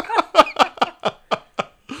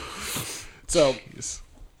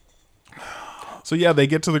 So yeah, they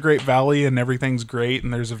get to the Great Valley and everything's great,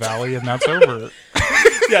 and there's a valley, and that's over.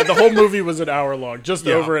 Yeah, the whole movie was an hour long, just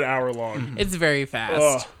Yeah. over an hour long. It's very fast.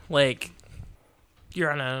 Ugh. Like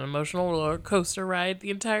you're on an emotional roller coaster ride the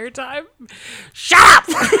entire time. Shut up!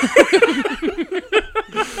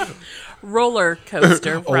 Roller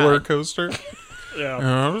coaster Roller ride. coaster.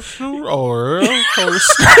 Yeah, Roller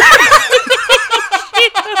coaster.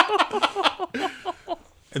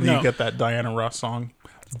 And then No. you get that Diana Ross song,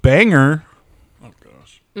 banger, oh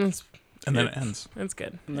gosh. It's and then it ends.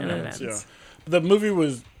 good. And And then it it's- ends. yeah. The movie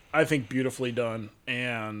was, I think, beautifully done,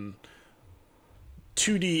 and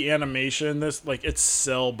 2D animation. This it's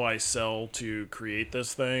cell by cell to create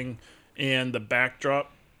this thing, and the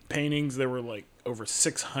backdrop paintings. There were like over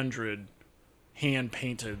 600 hand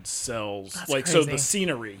painted cells. That's so crazy. the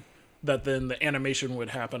scenery that then the animation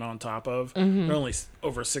would happen on top of. There are only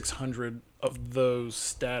over 600 of those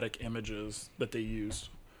static images that they used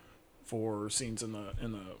for scenes in the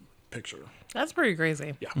picture. That's pretty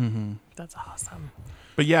crazy. Yeah. That's awesome.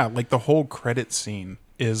 But yeah, like the whole credit scene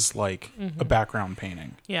is like a background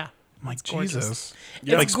painting. Yeah. I'm like, gorgeous. Jesus.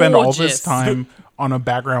 Yeah. Like It's spend all this gorgeous. time on a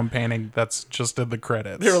background painting that's just in the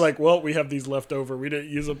credits. They were like, "Well, we have these left over. We didn't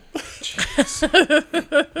use them."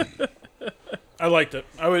 I liked it.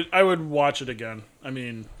 I would watch it again. I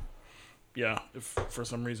mean, yeah, if for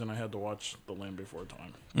some reason I had to watch The Land Before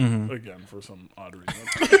Time again for some odd reason.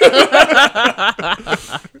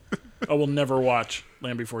 I will never watch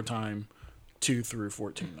Land Before Time 2 through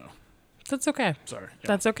 14 though. That's okay. Sorry. Yeah.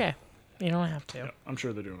 That's okay. You don't have to. Yeah, I'm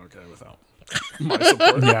sure they're doing okay without my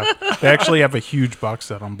support. Yeah. They actually have a huge box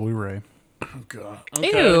set on Blu-ray. Oh, God.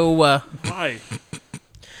 Okay. Ew. Why?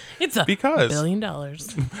 It's $1 Because billion.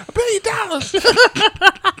 $1 billion.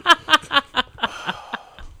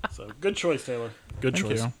 So good choice, Taylor. Good Thank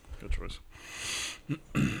choice. you. Good choice.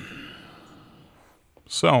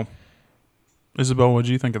 So, Isabel, what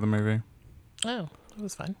did you think of the movie? Oh, it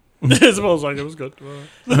was fun. Isabel's like, it was good.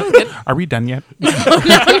 Are we done yet?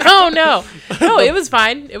 No, it was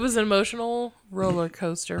fine. It was an emotional roller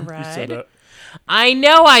coaster ride. Said that. I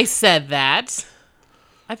know I said that.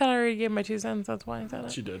 I thought I already gave my 2 cents. That's why I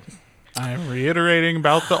said She it. did. I'm reiterating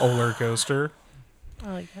about the roller coaster.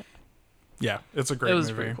 I like that. Yeah, it's a great It was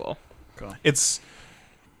movie. pretty cool. Cool. It's,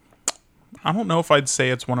 I don't know if I'd say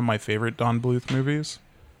it's one of my favorite Don Bluth movies,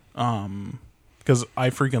 because I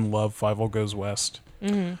freaking love Five O Goes West.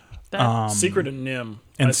 Secret of Nim.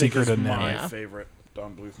 and I think Secret is of Nim. my Yeah. favorite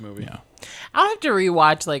Don Bluth movie. Yeah. I'll have to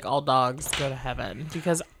rewatch like All Dogs Go to Heaven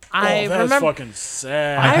because I That's remember fucking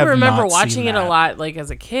sad. I I have remember not watching seen it a that. lot like as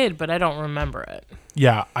a kid, but I don't remember it.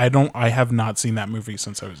 Yeah, I have not seen that movie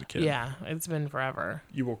since I was a kid. Yeah, it's been forever.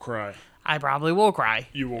 You will cry. I probably will cry.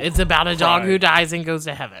 You will It's about a dog cry. who dies and goes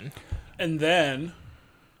to heaven. And then,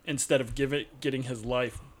 instead of getting his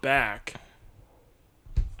life back,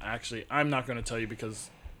 actually, I'm not going to tell you because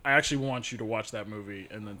I actually want you to watch that movie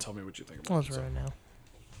and then tell me what you think Well, about it's it. ruined now.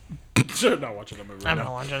 Sure, not watching that movie right I'm now.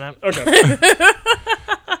 not watching it. Okay.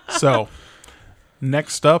 So,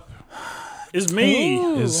 next up Is me.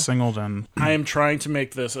 Ooh. is Singleton. I am trying to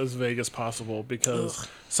make this as vague as possible because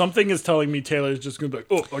something is telling me Taylor's just going to be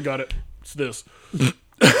like, oh, I got it. It's this.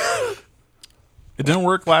 It didn't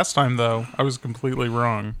work last time, though. I was completely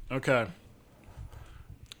wrong. Okay.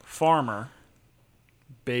 Farmer,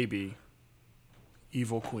 baby,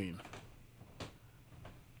 evil queen.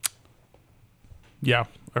 Yeah,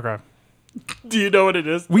 okay. Do you know what it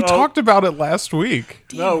is? We Oh, talked about it last week.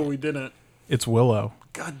 No, we didn't. It's Willow.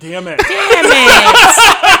 God damn it. Damn it!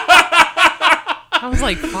 I was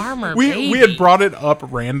like, farmer. We baby. had brought it up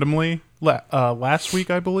randomly last week,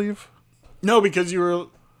 I believe. No, because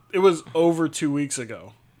it was over 2 weeks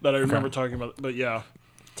ago that I remember talking about it. But yeah.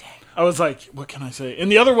 I was like, what can I say? And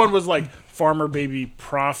the other one was like Farmer Baby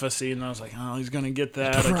Prophecy. And I was like, oh, he's going to get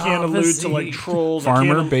that. I can't allude to like trolls. I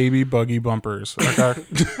Farmer can't Baby Buggy Bumpers. Okay.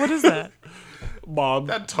 What is that? Bob.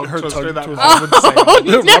 That tongue her twister that twister. Bob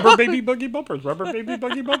would say. Rubber Baby Buggy Bumpers. Rubber Baby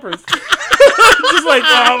Buggy Bumpers. Just like,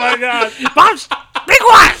 oh my God. Bob's, be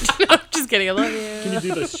quiet! Just kidding. I love you. Can you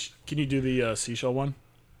do this? Can you do the seashell one?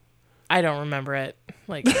 I don't remember it.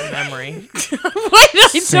 Like, in memory. What? I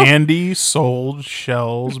don't- Sandy sold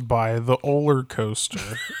shells by the roller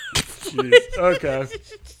coaster. Jeez. Okay.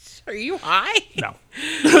 Are you high? No.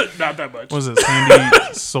 Not that much. Was it Sandy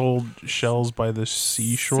sold shells by the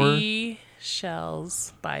seashore?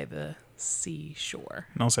 Seashells by the seashore.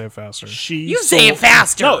 And I'll say it faster. You say it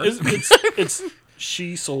faster. No, it's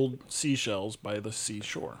she sold seashells by the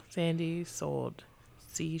seashore. Sandy sold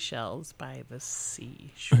seashells by the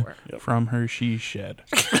seashore. From her she shed.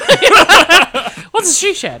 What's a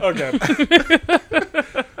she shed? Okay.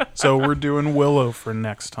 So we're doing Willow for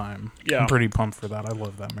next time. Yeah. I'm pretty pumped for that. I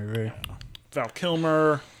love that movie. Val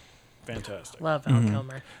Kilmer, fantastic. Love Val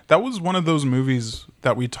Kilmer. That was one of those movies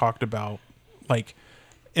that we talked about, like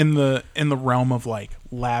in the realm of like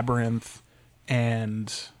Labyrinth,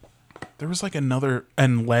 and there was like another,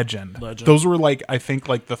 and Legend. Those were like, I think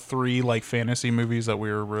like the three like fantasy movies that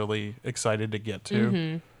we were really excited to get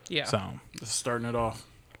to. Yeah. So This is starting it off.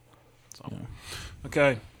 So,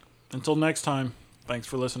 okay. Until next time, thanks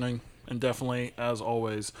for listening. And definitely, as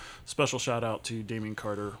always, special shout out to Damien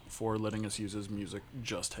Carter for letting us use his music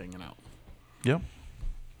just hanging out. yep.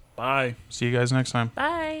 Bye. See you guys next time.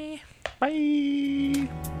 Bye. Bye.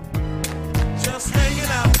 Just hanging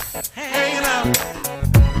out with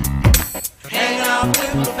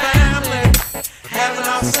the family, having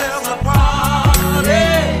ourselves a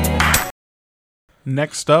party.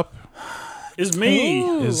 Next up Is me.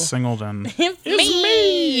 is Singleton. It's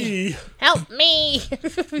me. Help me.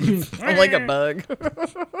 I'm like a bug.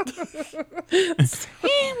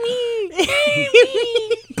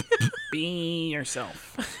 Be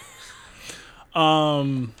yourself.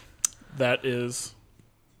 That is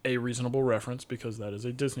a reasonable reference because that is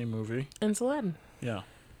a Disney movie. And Aladdin. Yeah.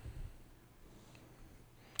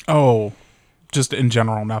 Oh, just in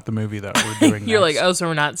general, not the movie that we're doing. You're like, next. oh, so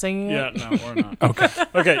we're not singing it? Yeah, no, we're not. Okay.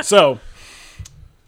 Okay, so